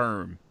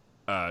long-term.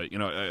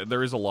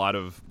 There is a lot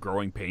of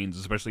growing pains,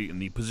 especially in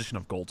the position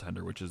of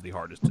goaltender, which is the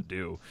hardest to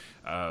do.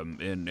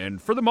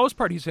 And for the most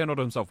part, he's handled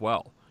himself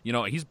well.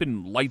 He's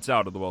been lights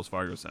out of the Wells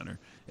Fargo Center.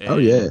 And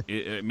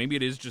maybe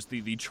it is just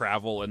the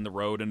travel and the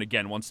road. And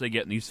again, once they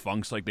get in these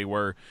funks like they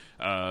were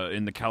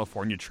in the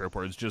California trip,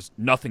 where it's just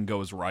nothing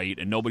goes right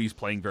and nobody's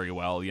playing very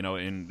well,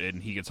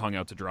 and he gets hung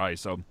out to dry.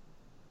 So,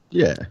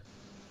 yeah.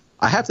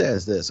 I have to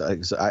ask this.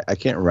 I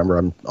can't remember.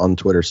 I'm on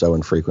Twitter so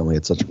infrequently.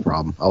 It's such a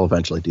problem. I'll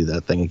eventually do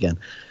that thing again.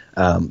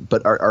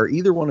 But are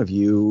either one of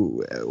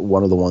you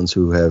one of the ones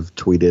who have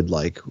tweeted,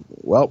 like,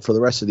 well, for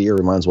the rest of the year,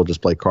 we might as well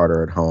just play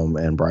Carter at home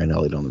and Brian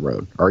Elliott on the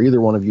road? Are either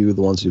one of you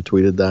the ones who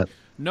tweeted that?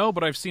 No,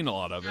 but I've seen a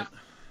lot of it.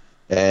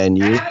 And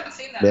you? I haven't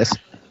seen that. Miss?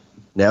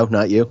 No,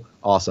 not you?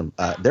 Awesome.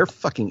 They're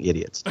fucking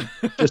idiots.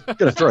 Just going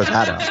to throw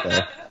that out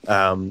there.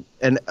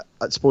 And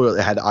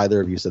spoiler, had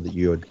either of you said that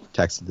you had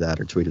texted that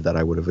or tweeted that,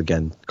 I would have,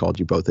 again, called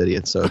you both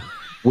idiots. So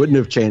wouldn't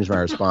have changed my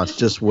response.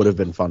 Just would have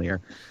been funnier.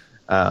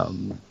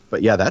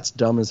 But yeah, that's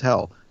dumb as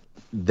hell.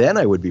 Then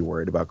I would be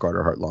worried about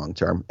Carter Hart long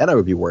term, and I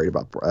would be worried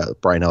about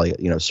Brian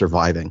Elliott,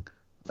 surviving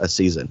a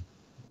season.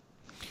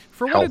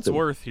 For what it's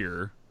worth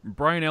here,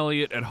 Brian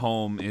Elliott at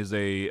home is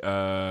a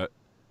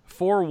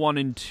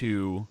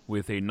 4-1-2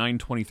 with a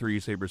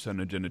 .923 save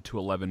percentage and a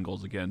 .211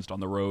 goals against. On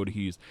the road,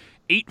 he's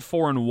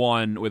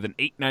 8-4-1 with an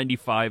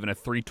 .895 and a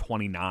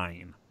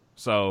 .329.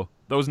 So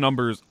those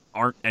numbers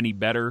aren't any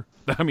better.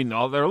 I mean,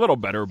 they're a little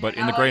better, but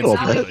in the grand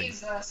scheme of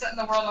things, he's setting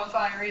the world on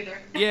fire either.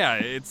 Yeah,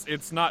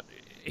 it's not.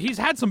 He's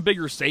had some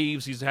bigger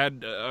saves. He's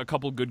had a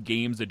couple good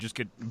games that just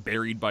get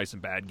buried by some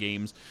bad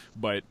games.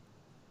 But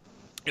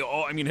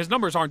his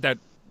numbers aren't that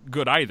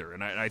good either.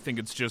 And I think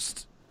it's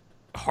just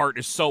Hart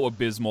is so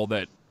abysmal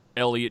that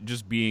Elliott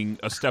just being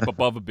a step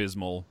above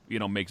abysmal,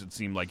 makes it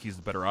seem like he's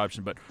the better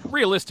option. But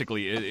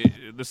realistically,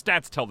 the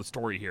stats tell the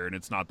story here, and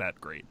it's not that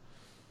great.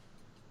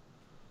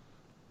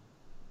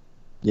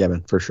 Yeah,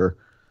 man, for sure.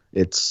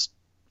 It's,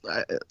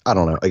 I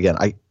don't know. Again,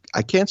 I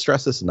can't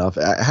stress this enough.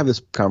 I have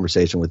this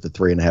conversation with the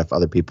 3.5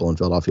 other people in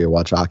Philadelphia who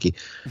watch hockey.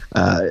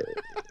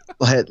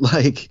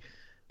 Like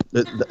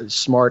the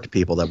smart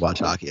people that watch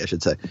hockey, I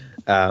should say.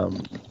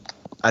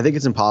 I think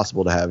it's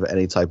impossible to have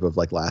any type of,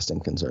 like, lasting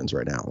concerns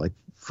right now. Like,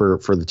 for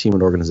the team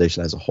and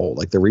organization as a whole,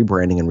 like, the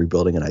rebranding and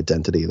rebuilding an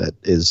identity that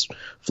is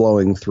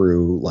flowing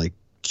through, like,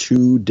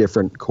 2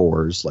 different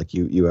cores. Like,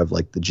 you have,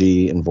 like, the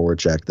G and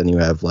Voracek, then you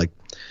have, like,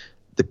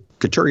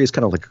 Couturier is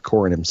kind of like a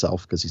core in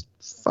himself because he's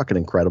fucking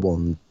incredible,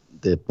 and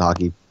the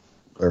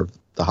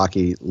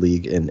hockey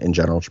league in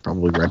general should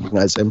probably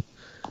recognize him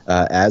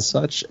as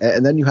such.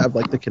 And then you have,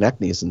 like, the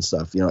Konechny's and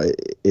stuff.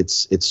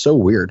 It's so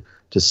weird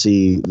to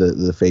see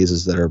the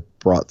phases that are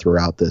brought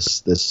throughout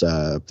this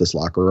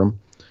locker room.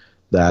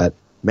 That,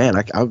 man,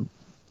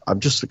 I'm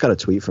just got a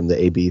tweet from the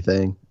AB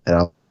thing,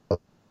 and I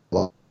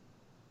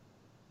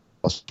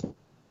lost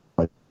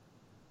my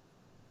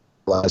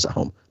realize at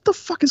home. What the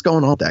fuck is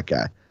going on with that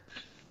guy?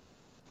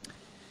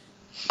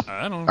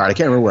 I don't know. All right, I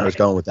can't remember where I was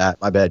going with that.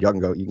 My bad. Y'all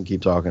can go. You can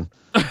keep talking.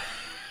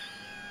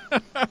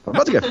 I'm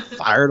about to get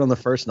fired on the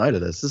first night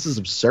of this. This is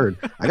absurd.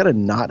 I gotta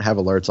not have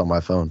alerts on my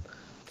phone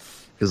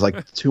because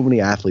like too many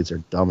athletes are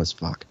dumb as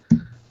fuck.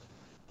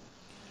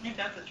 Ain't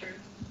that the truth?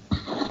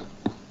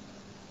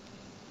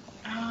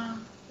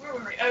 Where were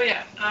we? Oh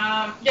yeah.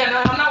 Yeah.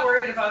 No, I'm not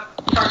worried about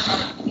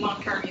Carson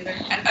long term either.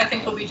 I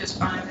think he'll be just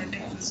fine. I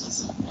think this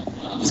is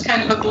just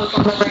kind of a blip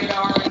on the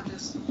radar and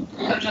just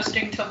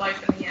adjusting to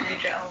life in the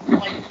NHL.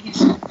 Like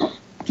he's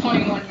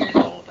 21 years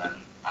old, and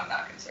I'm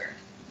not concerned.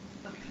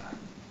 He'll be fine.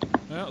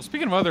 Well,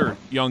 speaking of other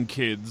young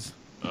kids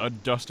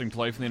adjusting to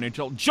life in the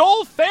NHL,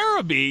 Joel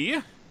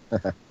Farabee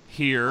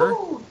here.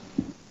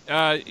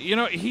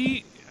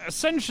 He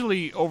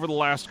essentially over the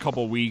last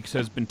couple weeks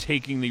has been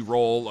taking the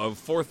role of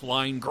fourth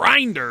line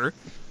grinder.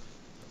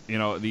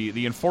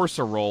 The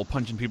enforcer role,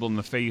 punching people in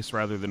the face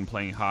rather than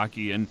playing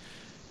hockey. And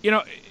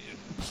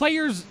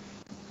players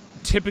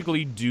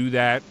typically do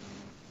that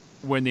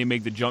when they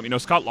make the jump.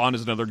 Scott Lawn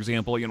is another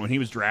example. When he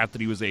was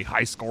drafted, he was a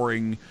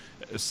high-scoring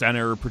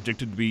center,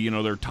 predicted to be,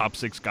 their top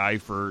 6 guy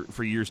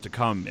for years to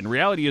come. And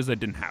reality is that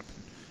didn't happen.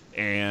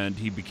 And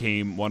he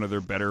became one of their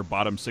better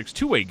bottom 6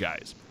 two-way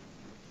guys.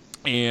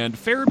 And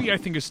Farabee, I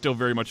think, is still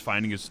very much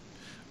finding his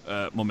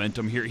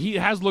momentum here. He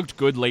has looked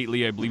good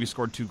lately. I believe he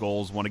scored 2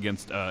 goals, one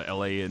against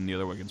LA and the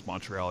other one against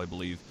Montreal, I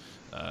believe.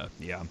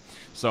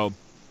 So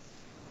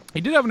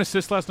he did have an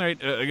assist last night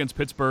against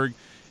Pittsburgh.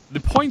 The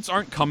points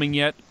aren't coming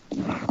yet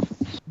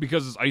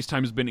because his ice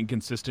time has been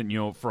inconsistent,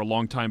 for a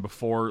long time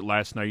before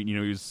last night. He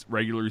was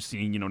regularly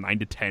seeing, 9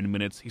 to 10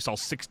 minutes. He saw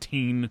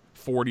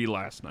 16:40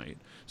 last night.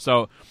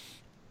 So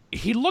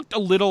he looked a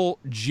little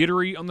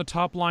jittery on the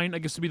top line, I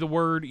guess to be the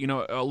word.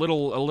 A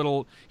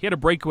little. He had a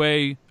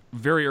breakaway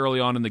very early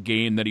on in the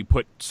game that he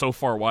put so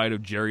far wide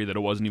of Jerry that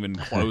it wasn't even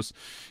close.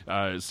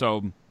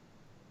 So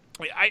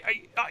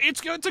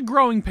it's a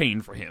growing pain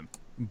for him.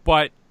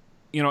 But,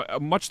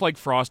 much like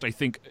Frost, I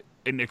think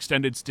an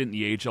extended stint in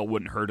the AHL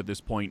wouldn't hurt at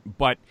this point.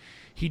 But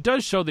he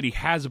does show that he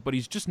has it, but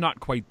he's just not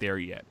quite there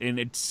yet. And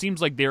it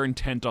seems like they're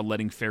intent on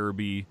letting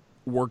Farabee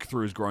work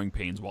through his growing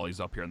pains while he's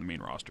up here on the main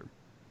roster.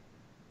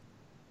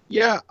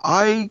 Yeah,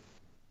 I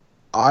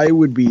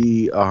would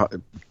be.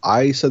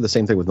 I said the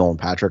same thing with Nolan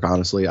Patrick.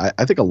 Honestly, I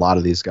think a lot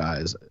of these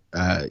guys,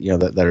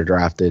 that are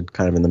drafted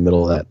kind of in the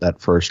middle of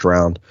that first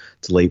round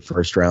to late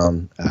first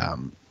round.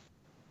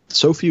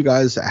 So few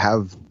guys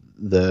have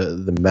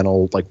the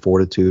mental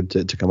fortitude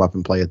to come up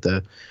and play at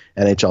the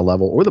NHL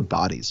level, or the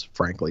bodies.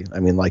 Frankly, I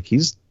mean,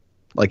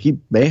 he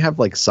may have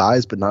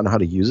size, but not know how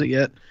to use it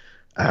yet.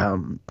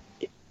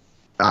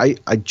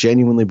 I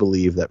genuinely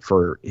believe that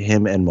for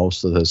him and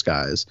most of those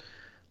guys,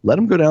 let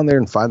them go down there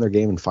and find their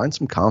game and find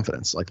some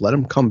confidence. Let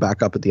them come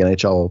back up at the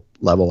NHL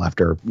level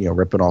after,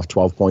 ripping off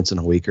 12 points in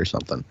a week or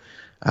something.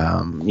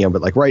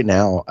 But right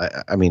now,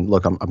 I mean,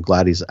 look, I'm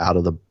glad he's out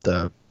of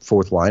the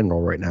fourth line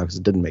role right now because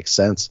it didn't make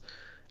sense.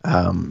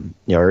 I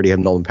already have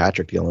Nolan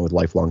Patrick dealing with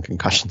lifelong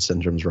concussion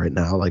syndromes right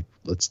now.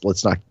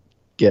 Let's not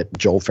get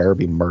Joel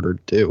Farabee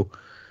murdered too.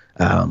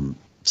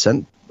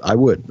 I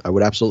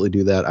would absolutely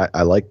do that.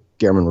 I like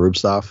German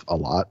Rubstov a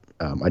lot.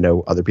 I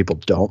know other people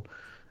don't.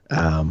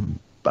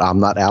 But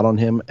I'm not out on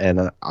him,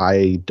 and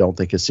I don't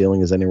think his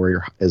ceiling is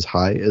anywhere as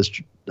high as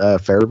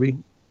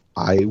Farabee.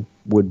 I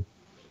would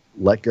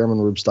let German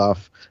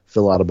Rubstov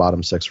fill out a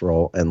bottom 6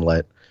 role and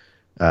let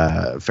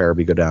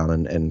Farabee go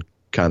down and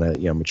kind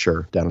of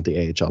mature down at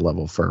the AHL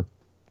level for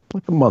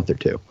a month or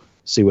 2.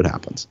 See what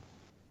happens.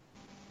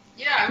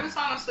 Yeah, I was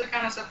honestly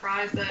kind of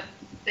surprised that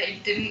they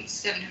didn't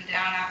send him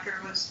down after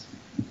it was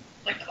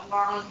a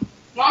long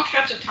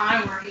stretch of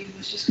time where he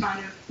was just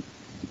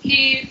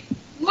he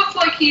looked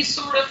like he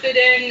sort of fit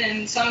in,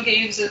 and some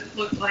games it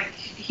looked like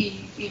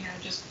he,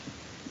 just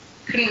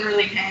couldn't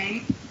really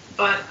hang.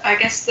 But I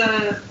guess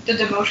the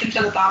demotion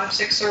to the bottom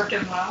 6 served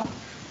him well.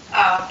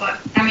 But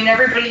I mean,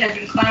 everybody had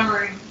been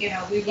clamoring,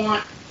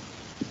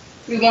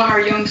 we want our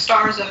young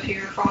stars up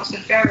here, Frost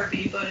and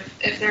Farabee. But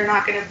if they're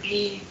not going to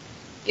be,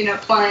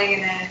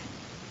 playing in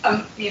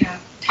a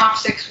top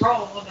 6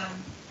 role,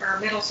 or a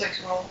middle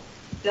 6 role,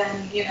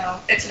 then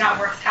it's not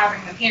worth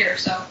having them here.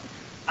 So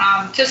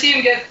to see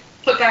him get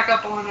put back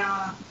up on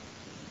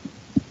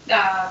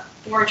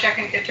Voracek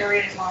and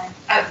Couturier's line,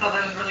 I thought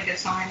that was a really good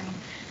sign.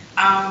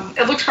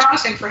 It looks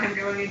promising for him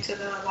going into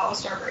the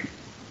All-Star break.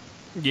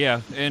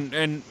 Yeah,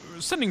 and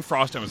sending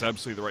Frost down was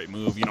absolutely the right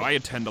move. I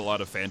attend a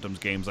lot of Phantoms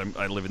games.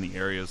 I live in the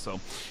area, so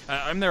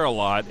I'm there a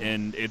lot,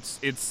 and it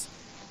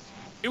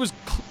was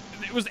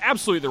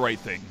absolutely the right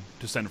thing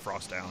to send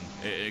Frost down.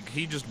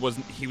 He just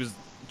wasn't. He was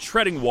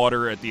treading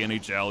water at the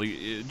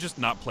NHL, just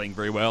not playing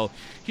very well.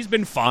 He's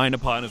been fine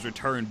upon his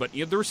return, but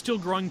there were still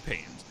growing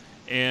pains.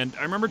 And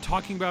I remember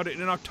talking about it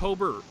in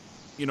October,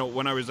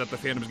 when I was at the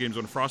Phantoms games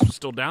when Frost was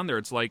still down there.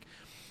 It's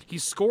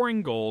he's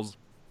scoring goals,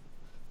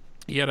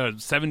 He had a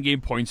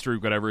 7-game point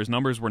streak, whatever. His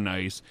numbers were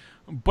nice.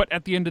 But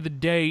at the end of the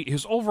day,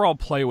 his overall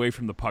play away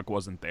from the puck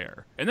wasn't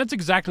there. And that's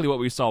exactly what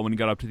we saw when he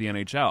got up to the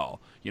NHL.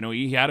 You know,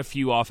 he had a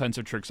few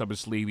offensive tricks up his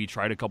sleeve. He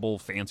tried a couple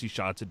fancy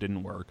shots. It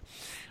didn't work.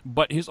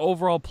 But his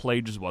overall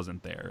play just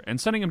wasn't there.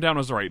 And sending him down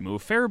was the right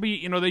move. Farabee,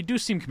 you know, they do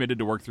seem committed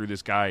to work through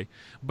this guy.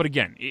 But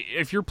again,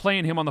 if you're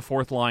playing him on the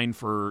fourth line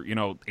for,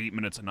 8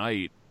 minutes a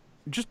night,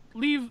 just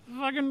leave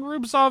fucking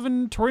Rubtsov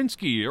and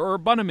Torinsky or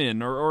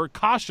Bunnaman or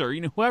Kasha or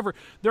whoever.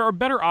 There are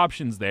better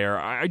options there.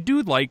 I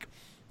do like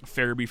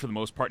Farabee for the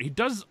most part. He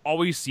does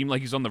always seem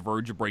like he's on the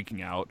verge of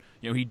breaking out.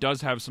 He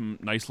does have some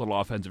nice little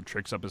offensive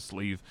tricks up his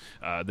sleeve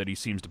that he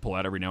seems to pull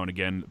out every now and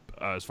again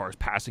as far as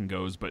passing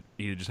goes, but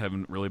he just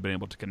haven't really been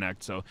able to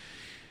connect. So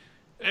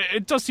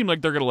it does seem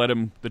like they're going to let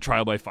him the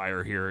trial by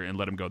fire here and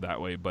let him go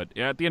that way. But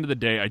at the end of the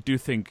day, I do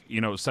think,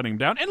 setting him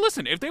down. And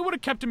listen, if they would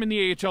have kept him in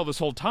the AHL this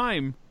whole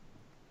time,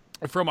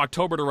 from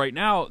October to right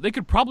now, they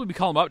could probably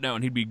call him up now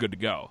and he'd be good to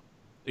go.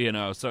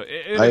 So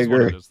it is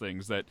one of those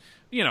things that,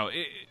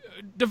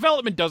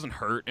 development doesn't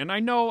hurt. And I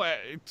know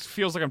it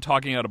feels like I'm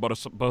talking out of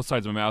both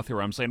sides of my mouth here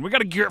where I'm saying, we got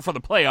to gear it for the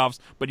playoffs,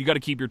 but you got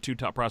to keep your 2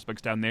 top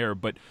prospects down there.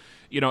 But,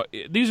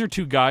 these are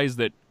 2 guys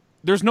that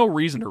there's no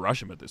reason to rush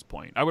them at this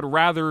point. I would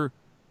rather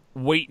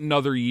wait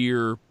another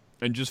year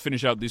and just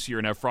finish out this year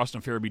and have Frost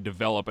and Farabee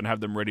develop and have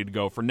them ready to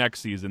go for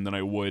next season than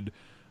I would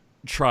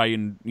try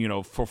and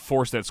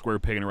force that square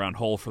peg in a round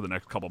hole for the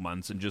next couple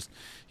months and just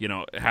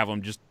have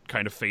them just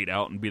kind of fade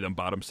out and be them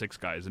bottom 6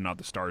 guys and not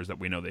the stars that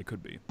we know they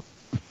could be.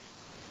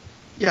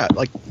 Yeah,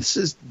 like this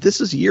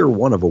is year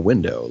 1 of a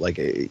window, like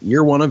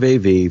year 1 of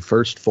AV,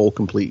 first full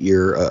complete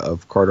year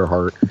of Carter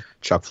Hart,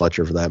 Chuck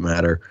Fletcher for that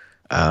matter.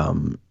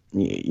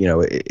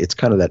 It's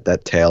kind of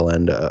that tail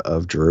end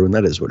of Drew, and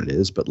that is what it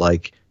is. But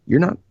like, you're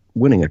not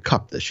winning a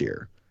cup this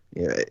year.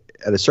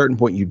 At a certain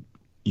point,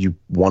 you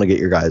want to get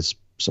your guys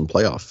some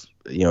playoff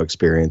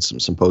experience,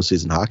 some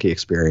postseason hockey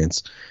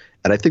experience.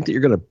 And I think that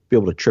you're going to be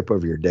able to trip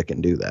over your dick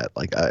and do that.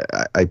 Like,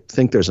 I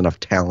think there's enough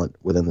talent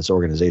within this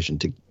organization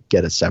to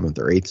get a 7th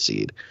or 8th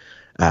seed.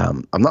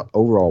 I'm not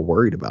overall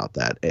worried about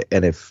that.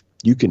 And if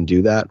you can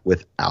do that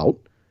without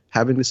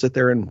having to sit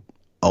there and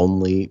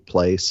only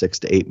play 6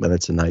 to 8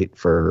 minutes a night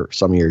for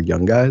some of your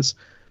young guys,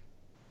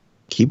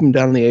 keep them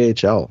down in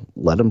the AHL.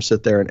 Let them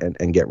sit there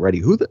and get ready.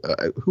 Who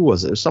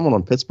was it? It was someone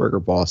on Pittsburgh or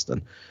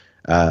Boston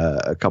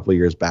a couple of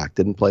years back,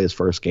 didn't play his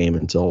first game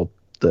until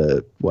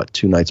 2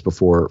 nights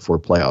before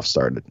playoffs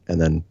started,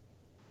 and then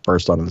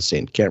burst onto the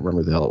scene. Can't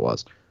remember who the hell it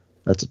was.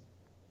 That's a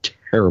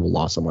terrible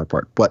loss on my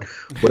part, but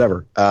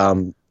whatever.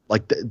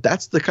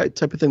 That's the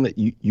type of thing that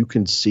you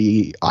can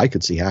see, I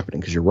could see happening,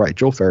 because you're right.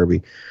 Joel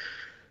Farabee,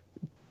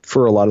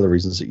 for a lot of the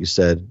reasons that you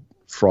said,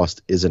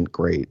 Frost isn't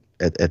great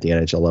at the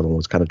NHL level,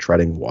 was kind of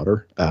treading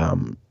water.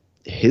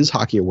 His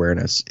hockey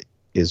awareness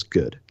is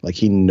good. Like,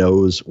 he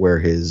knows where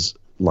his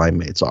line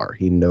mates are.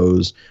 He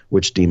knows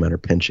which D-men are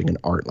pinching and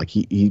aren't. Like,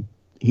 he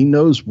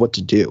knows what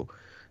to do.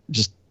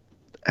 Just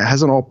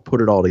hasn't all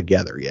put it all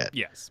together yet.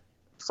 Yes.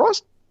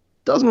 Frost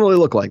doesn't really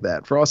look like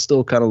that. Frost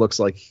still kind of looks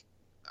like,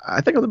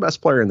 I think I'm the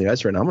best player in the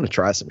ice right now. I'm going to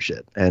try some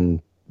shit.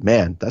 And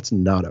man, that's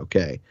not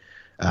okay.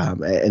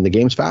 And the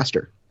game's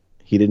faster.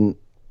 He didn't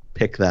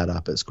pick that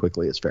up as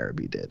quickly as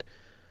Farabee did.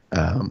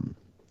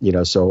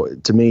 So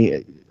to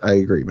me, I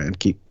agree, man.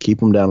 Keep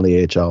them down in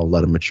the AHL,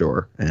 let them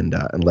mature, and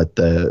let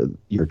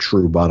your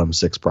true bottom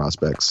 6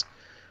 prospects,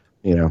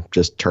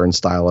 just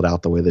turnstile it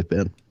out the way they've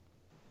been.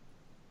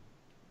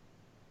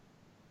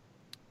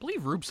 I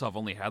believe Rubtsov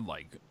only had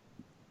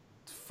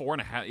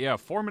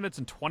 4 minutes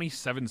and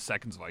 27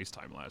 seconds of ice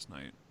time last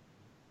night.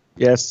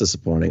 Yeah, it's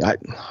disappointing.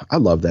 I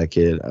love that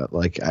kid.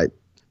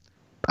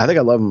 I think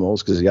I love him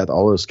most because he got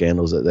all those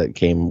scandals that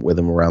came with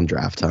him around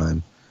draft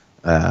time.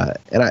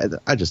 And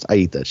I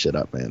eat that shit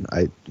up, man.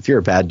 If you're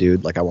a bad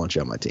dude, I want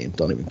you on my team.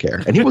 Don't even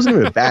care. And he wasn't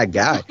even a bad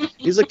guy.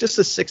 He's just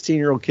a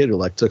 16-year-old kid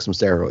who took some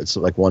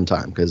steroids one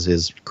time because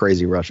his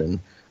crazy Russian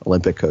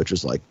Olympic coach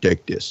was like,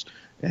 take this.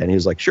 And he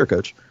was like, sure,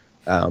 coach.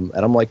 And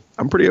I'm like,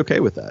 I'm pretty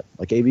okay with that.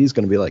 AV is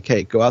going to be like,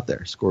 hey, go out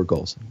there, score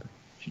goals.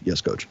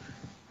 Yes, coach.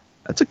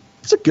 It's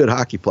a good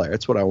hockey player.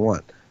 That's what I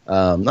want.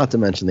 Not to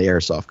mention the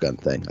airsoft gun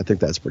thing. I think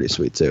that's pretty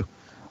sweet too.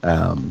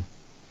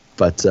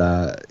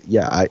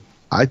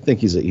 I think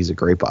he's a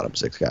great bottom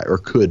 6 guy, or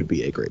could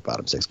be a great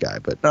bottom 6 guy,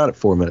 but not at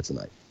 4 minutes a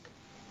night.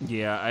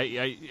 Yeah,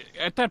 I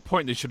at that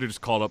point they should have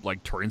just called up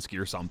Torinsky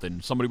or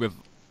somebody with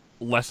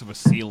less of a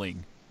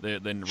ceiling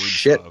than Rubtsov.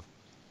 Shit,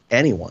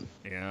 anyone.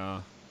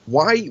 Yeah.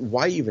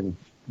 Why even?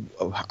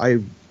 I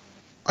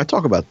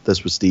talk about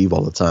this with Steve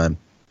all the time.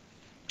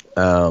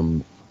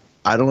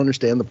 I don't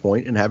understand the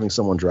point in having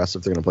someone dress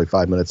if they're going to play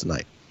 5 minutes a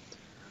night.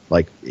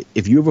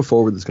 If you have a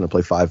forward that's going to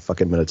play 5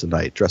 fucking minutes a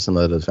night, dress them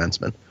as a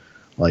defenseman.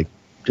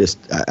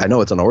 I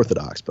know it's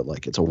unorthodox, but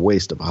it's a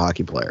waste of a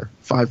hockey player.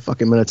 5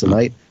 fucking minutes a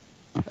night.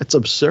 That's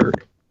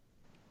absurd.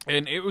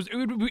 And it would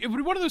be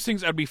one of those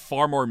things I'd be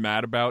far more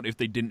mad about if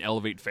they didn't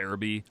elevate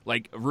Farabee.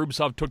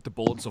 Rubtsov took the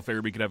bullet so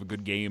Farabee could have a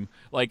good game.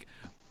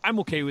 I'm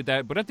okay with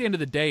that, but at the end of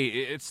the day,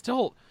 it's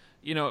still,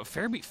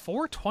 Farabee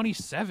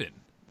 427.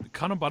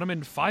 Connor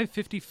Bunnaman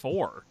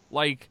 554.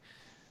 Like,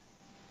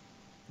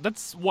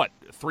 that's what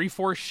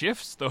 3-4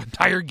 shifts the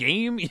entire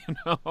game. You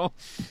know,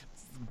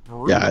 it's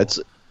brutal. Yeah,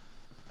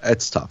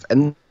 it's tough,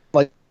 and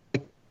like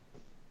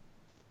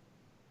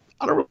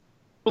I don't really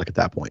like at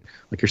that point.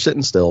 Like you're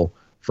sitting still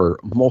for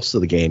most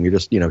of the game. You're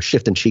just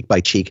shifting cheek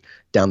by cheek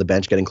down the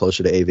bench, getting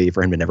closer to AV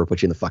for him to never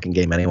put you in the fucking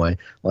game anyway.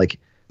 Like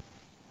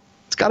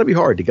it's got to be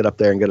hard to get up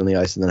there and get on the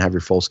ice and then have your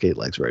full skate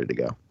legs ready to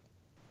go.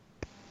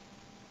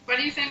 Why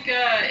do you think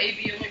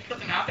AV only put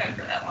them out there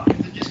for that long?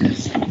 Is it just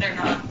because they're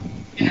not,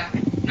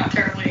 not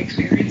terribly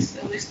experienced?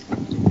 At least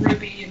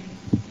Ruby and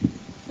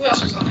who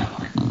else was on that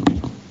line?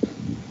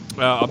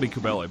 Abby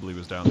Kubel, I believe,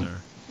 was down there.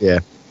 Yeah.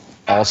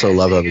 Also Okay,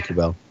 love so Abby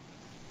Kubel.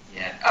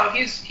 Yeah. Oh,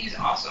 he's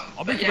awesome.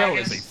 Abby But Kubel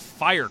yeah, is a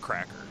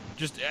firecracker.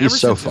 Just ever He's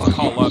so since his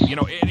fun. call up,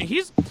 and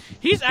he's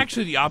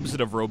actually the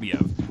opposite of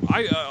Vorobiev.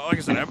 Like I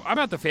said, I'm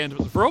at the fan.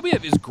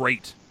 Vorobiev is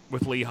great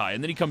with Lehigh,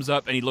 and then he comes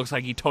up and he looks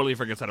like he totally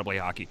forgets how to play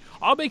hockey.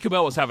 Abbe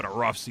Kubel was having a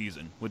rough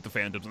season with the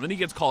Phantoms, and then he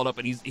gets called up,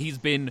 and he's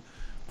been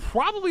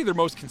probably their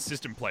most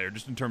consistent player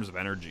just in terms of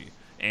energy.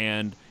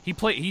 And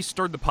he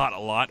stirred the pot a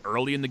lot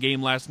early in the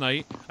game last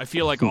night. I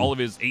feel like all of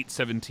his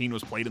 8-17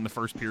 was played in the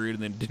first period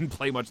and then didn't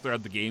play much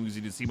throughout the game because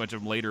you didn't see much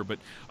of him later. But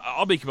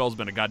Abbe Kubel's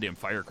been a goddamn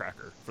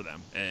firecracker for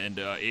them, and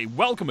a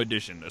welcome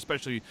addition,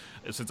 especially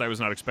since I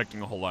was not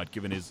expecting a whole lot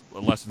given his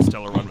less than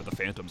stellar run with the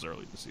Phantoms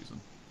early this season.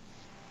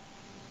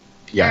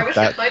 I wish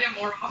I played him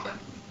more often.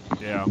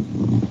 Yeah.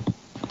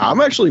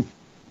 I'm actually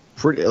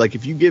pretty like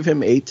if you give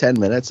him 8-10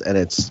 minutes and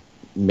it's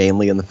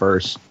mainly in the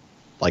first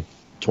like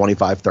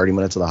 25-30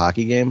 minutes of the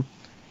hockey game,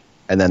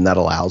 and then that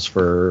allows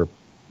for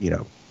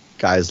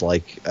guys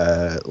like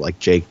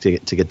Jake to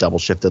get double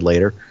shifted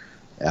later,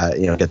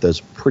 get those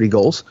pretty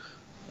goals.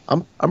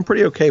 I'm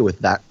pretty okay with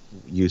that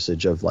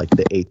usage of like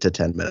the 8 to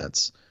 10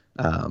 minutes.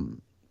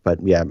 But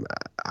yeah,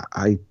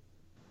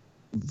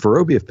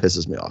 Vorobiev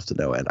pisses me off to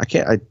no end.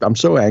 I'm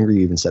so angry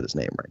you even said his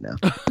name right now.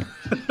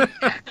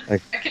 I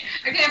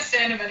can't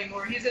stand him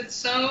anymore. He's had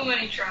so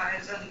many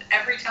tries, and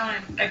every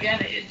time,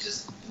 again, it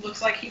just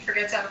looks like he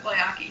forgets how to play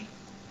hockey.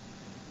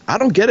 I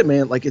don't get it,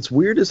 man. Like, it's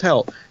weird as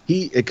hell.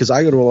 Because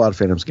I go to a lot of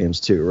Phantoms games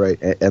too, right?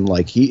 And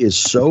like, he is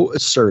so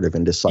assertive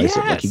and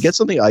decisive. Yes. Like, he gets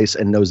on the ice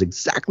and knows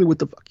exactly what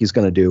the fuck he's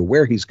going to do,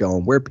 where he's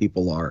going, where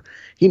people are.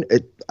 He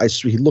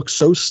looks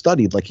so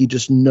studied. Like, he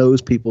just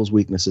knows people's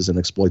weaknesses and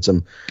exploits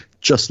them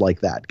just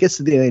like that. Gets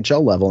to the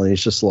NHL level, and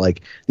he's just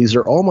like, these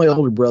are all my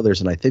older brothers,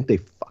 and I think they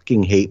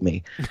fucking hate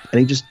me. And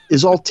he just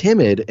is all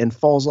timid and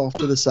falls off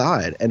to the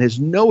side and has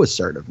no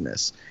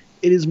assertiveness.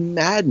 It is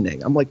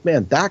maddening. I'm like,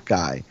 man, that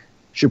guy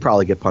should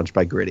probably get punched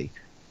by Gritty.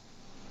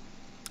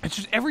 It's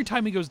just every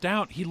time he goes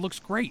down, he looks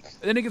great.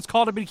 And then he gets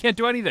called up and he can't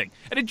do anything.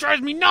 And it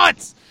drives me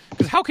nuts!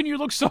 Because how can you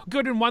look so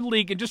good in one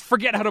league and just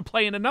forget how to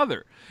play in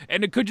another?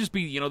 And it could just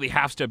be, the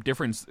half-step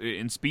difference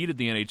in speed at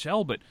the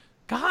NHL, but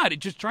God, it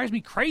just drives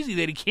me crazy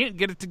that he can't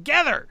get it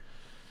together.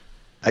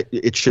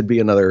 It should be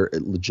another,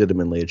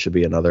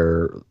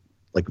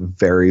 like,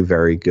 very,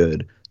 very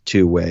good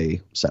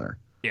two-way center.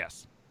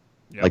 Yes.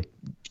 Yep. Like,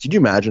 could you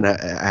imagine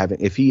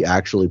if he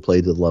actually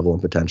played to the level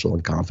and potential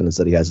and confidence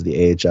that he has at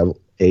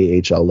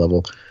the AHL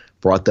level,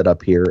 brought that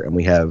up here, and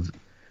we have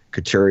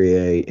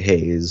Couturier,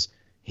 Hayes,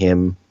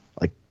 him,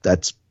 like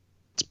it's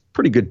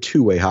pretty good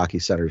two-way hockey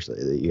centers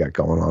that you got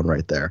going on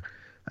right there.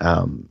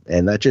 And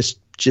that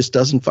just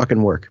doesn't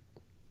fucking work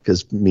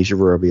because Misha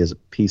Vorobiev is a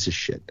piece of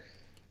shit.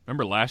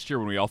 Remember last year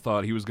when we all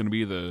thought he was going to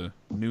be the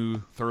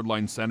new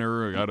third-line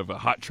center out of a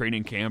hot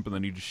training camp, and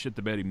then he just shit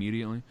the bed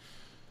immediately?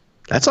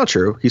 That's not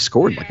true. He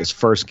scored like his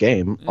first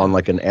game on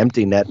like an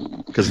empty net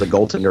because the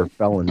goaltender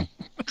fell and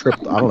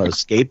tripped. I don't know, his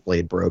skate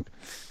blade broke.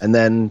 And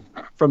then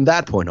from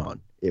that point on,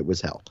 it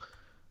was hell.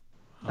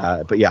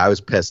 But yeah, I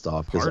was pissed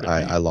off because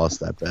I lost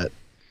that bet.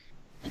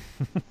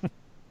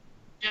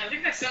 Yeah, I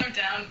think I sent him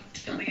down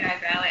to the Lehigh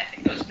Valley. I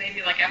think it was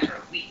maybe like after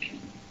a week.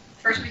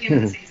 First weekend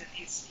of the season,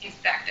 he's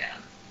back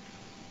down.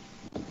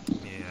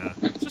 Yeah,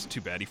 it's just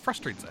too bad. He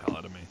frustrates the hell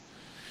out of me.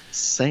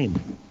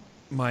 Same.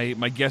 My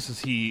guess is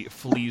he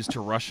flees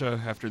to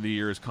Russia after the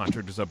year his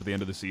contract is up at the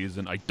end of the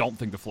season. I don't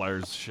think the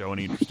Flyers show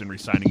any interest in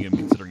re-signing him,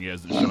 considering he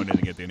hasn't shown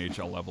anything at the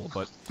NHL level.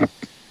 But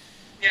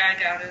yeah,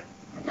 I doubt it.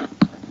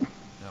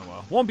 Oh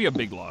well, won't be a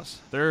big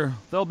loss.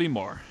 There'll be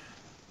more.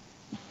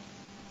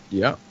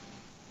 Yeah.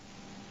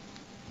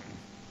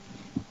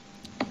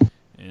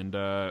 And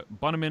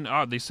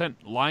Bunnaman, they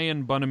sent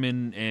Lyon,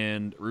 Bunnaman,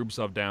 and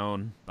Rubtsov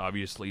down.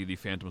 Obviously, the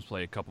Phantoms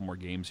play a couple more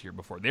games here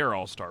before their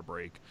All-Star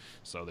break,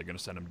 so they're going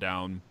to send him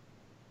down.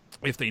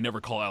 If they never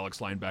call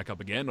Alex Lyon back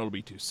up again, it'll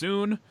be too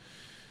soon.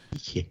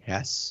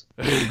 Yes.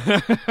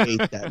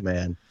 Hate that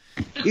man.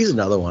 He's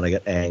another one I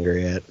get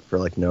angry at for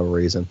like no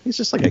reason. He's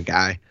just like a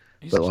guy.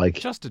 He's but like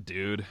just a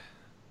dude.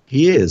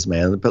 He is,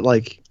 man. But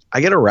like I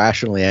get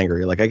irrationally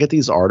angry. Like I get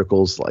these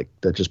articles like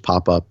that just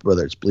pop up,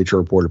 whether it's Bleacher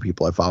Report or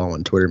people I follow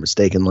on Twitter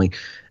mistakenly,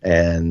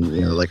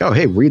 and like, oh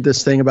hey, read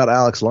this thing about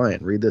Alex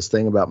Lyon, read this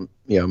thing about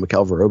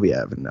Mikhail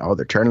Vorobiev, and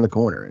they're turning the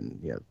corner,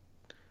 and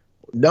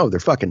no, they're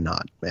fucking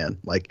not, man.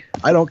 Like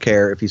I don't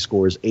care if he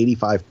scores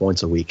 85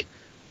 points a week.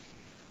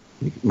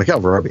 Miguel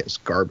Varabia is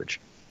garbage.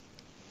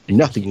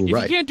 Nothing you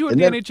write. If you can't do it in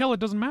the NHL, it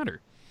doesn't matter.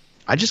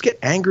 I just get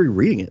angry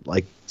reading it.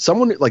 Like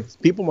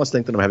people must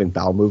think that I'm having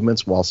bowel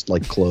movements whilst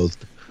like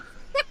clothed.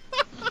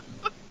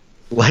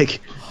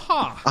 Like,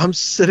 I'm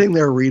sitting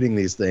there reading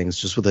these things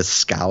just with a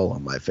scowl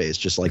on my face,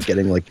 just like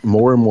getting like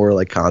more and more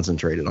like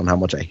concentrated on how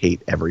much I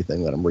hate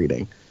everything that I'm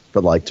reading.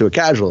 But like to a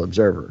casual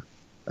observer,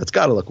 that's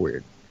got to look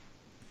weird.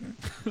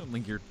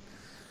 Like you're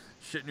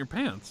shitting your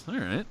pants. All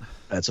right.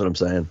 That's what I'm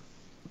saying.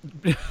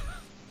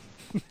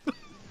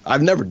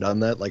 I've never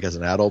done that like as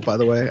an adult, by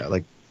the way,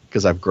 like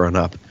because I've grown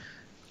up.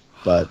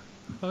 But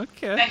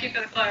okay. Thank you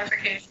for the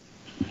clarification.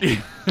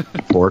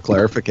 For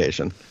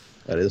clarification,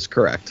 that is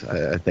correct.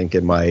 I think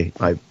in my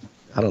I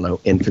don't know,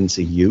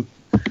 infancy youth,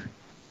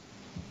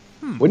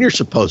 when you're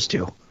supposed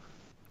to.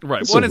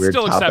 Right. When it's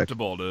still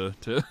acceptable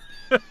to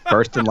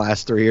first and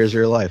last 3 years of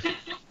your life.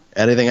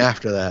 Anything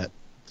after that,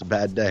 it's a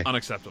bad day.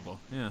 Unacceptable.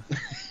 Yeah.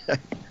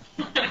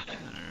 All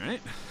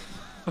right.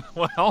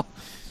 Well,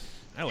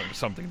 I learned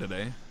something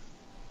today.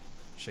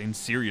 Shane's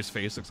serious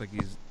face looks like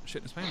he's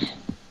shitting his pants.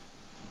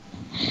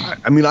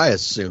 I mean, I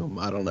assume.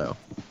 I don't know.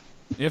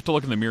 You have to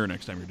look in the mirror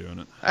next time you're doing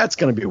it. That's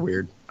going to be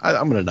weird.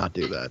 I'm going to not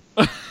do that.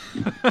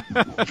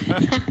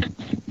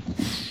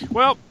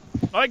 Well,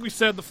 like we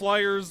said, the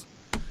Flyers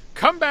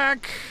come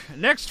back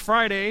next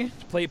Friday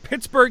to play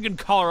Pittsburgh in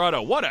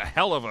Colorado. What a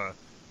hell of a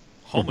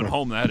home and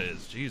home that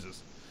is.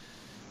 Jesus.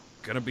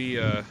 Gonna be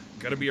a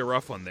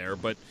rough one there.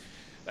 But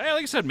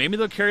like I said, maybe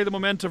they'll carry the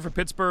momentum for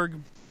Pittsburgh.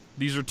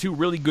 These are two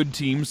really good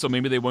teams, so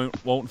maybe they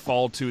won't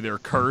fall to their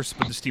curse,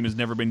 but this team has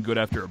never been good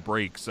after a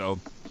break, so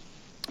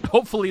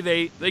hopefully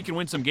they can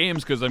win some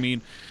games, because, I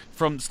mean,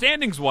 from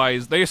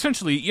standings-wise, they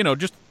essentially,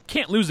 just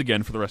can't lose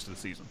again for the rest of the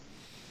season.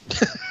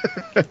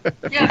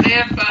 Yeah, they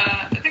have,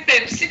 I think they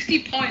have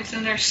 60 points,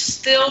 and they're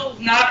still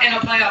not in a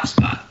playoff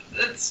spot.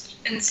 That's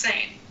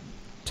insane.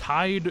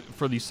 Tied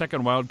for the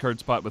second wildcard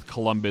spot with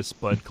Columbus,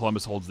 but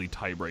Columbus holds the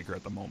tiebreaker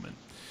at the moment.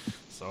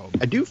 So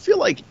I do feel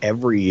like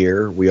every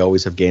year we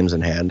always have games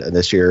in hand, and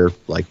this year,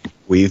 like,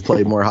 we've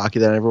played more hockey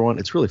than everyone.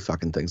 It's really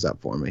fucking things up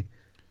for me.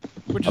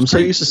 I'm so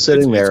used to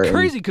sitting there. It's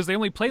crazy because they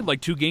only played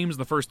like 2 games in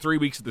the first 3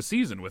 weeks of the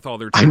season with all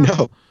their teams. I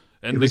know.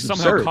 And they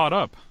somehow caught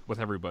up with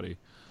everybody.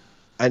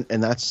 And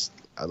that's,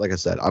 like I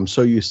said, I'm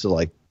so used to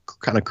like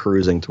kind of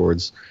cruising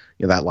towards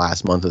that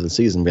last month of the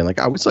season, being like,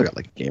 we still got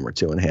like a game or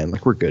two in hand.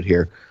 Like, we're good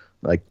here.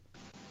 Like,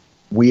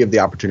 we have the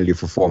opportunity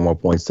for 4 more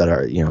points that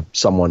are,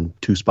 someone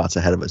 2 spots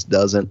ahead of us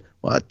doesn't.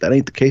 Well, that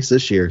ain't the case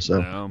this year.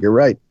 So You're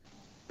right.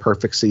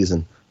 Perfect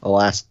season. The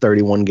last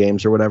 31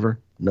 games or whatever,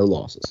 no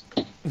losses.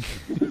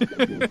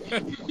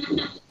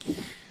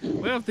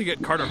 Well, if they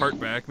get Carter Hart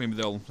back, maybe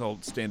they'll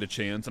stand a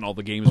chance, and all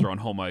the games are on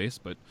home ice.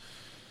 But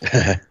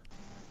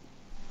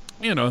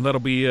that'll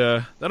be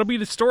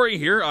the story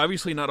here.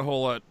 Obviously, not a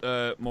whole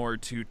lot more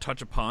to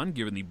touch upon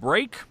given the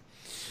break.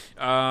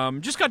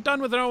 Just got done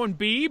with an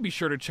O&B. Be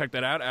sure to check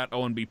that out at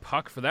O&B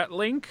Puck for that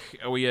link.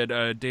 We had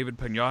David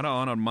Pignata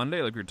on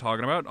Monday, like we were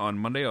talking about, on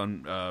Monday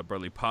on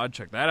Burley Pod.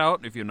 Check that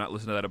out if you have not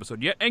listened to that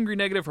episode yet. Angry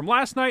Negative from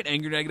last night.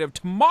 Angry Negative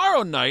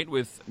tomorrow night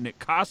with Nick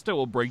Costa.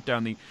 We'll break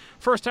down the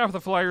first half of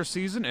the Flyers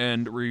season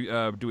and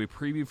do a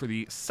preview for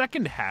the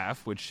second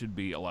half, which should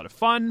be a lot of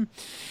fun.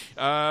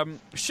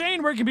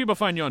 Shane, where can people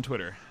find you on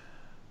Twitter?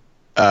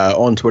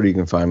 On Twitter, you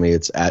can find me.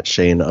 It's at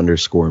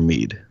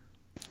Shane_Mead.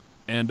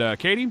 And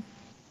Katie?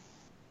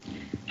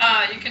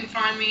 You can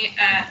find me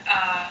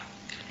at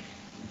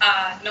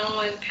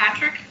Nolan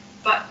Patrick,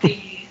 but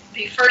the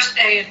first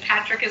A in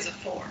Patrick is a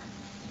 4. All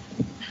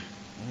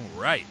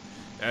right.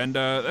 And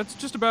that's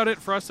just about it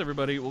for us,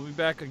 everybody. We'll be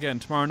back again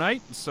tomorrow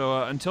night.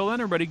 So until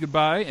then, everybody,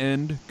 goodbye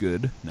and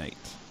good night.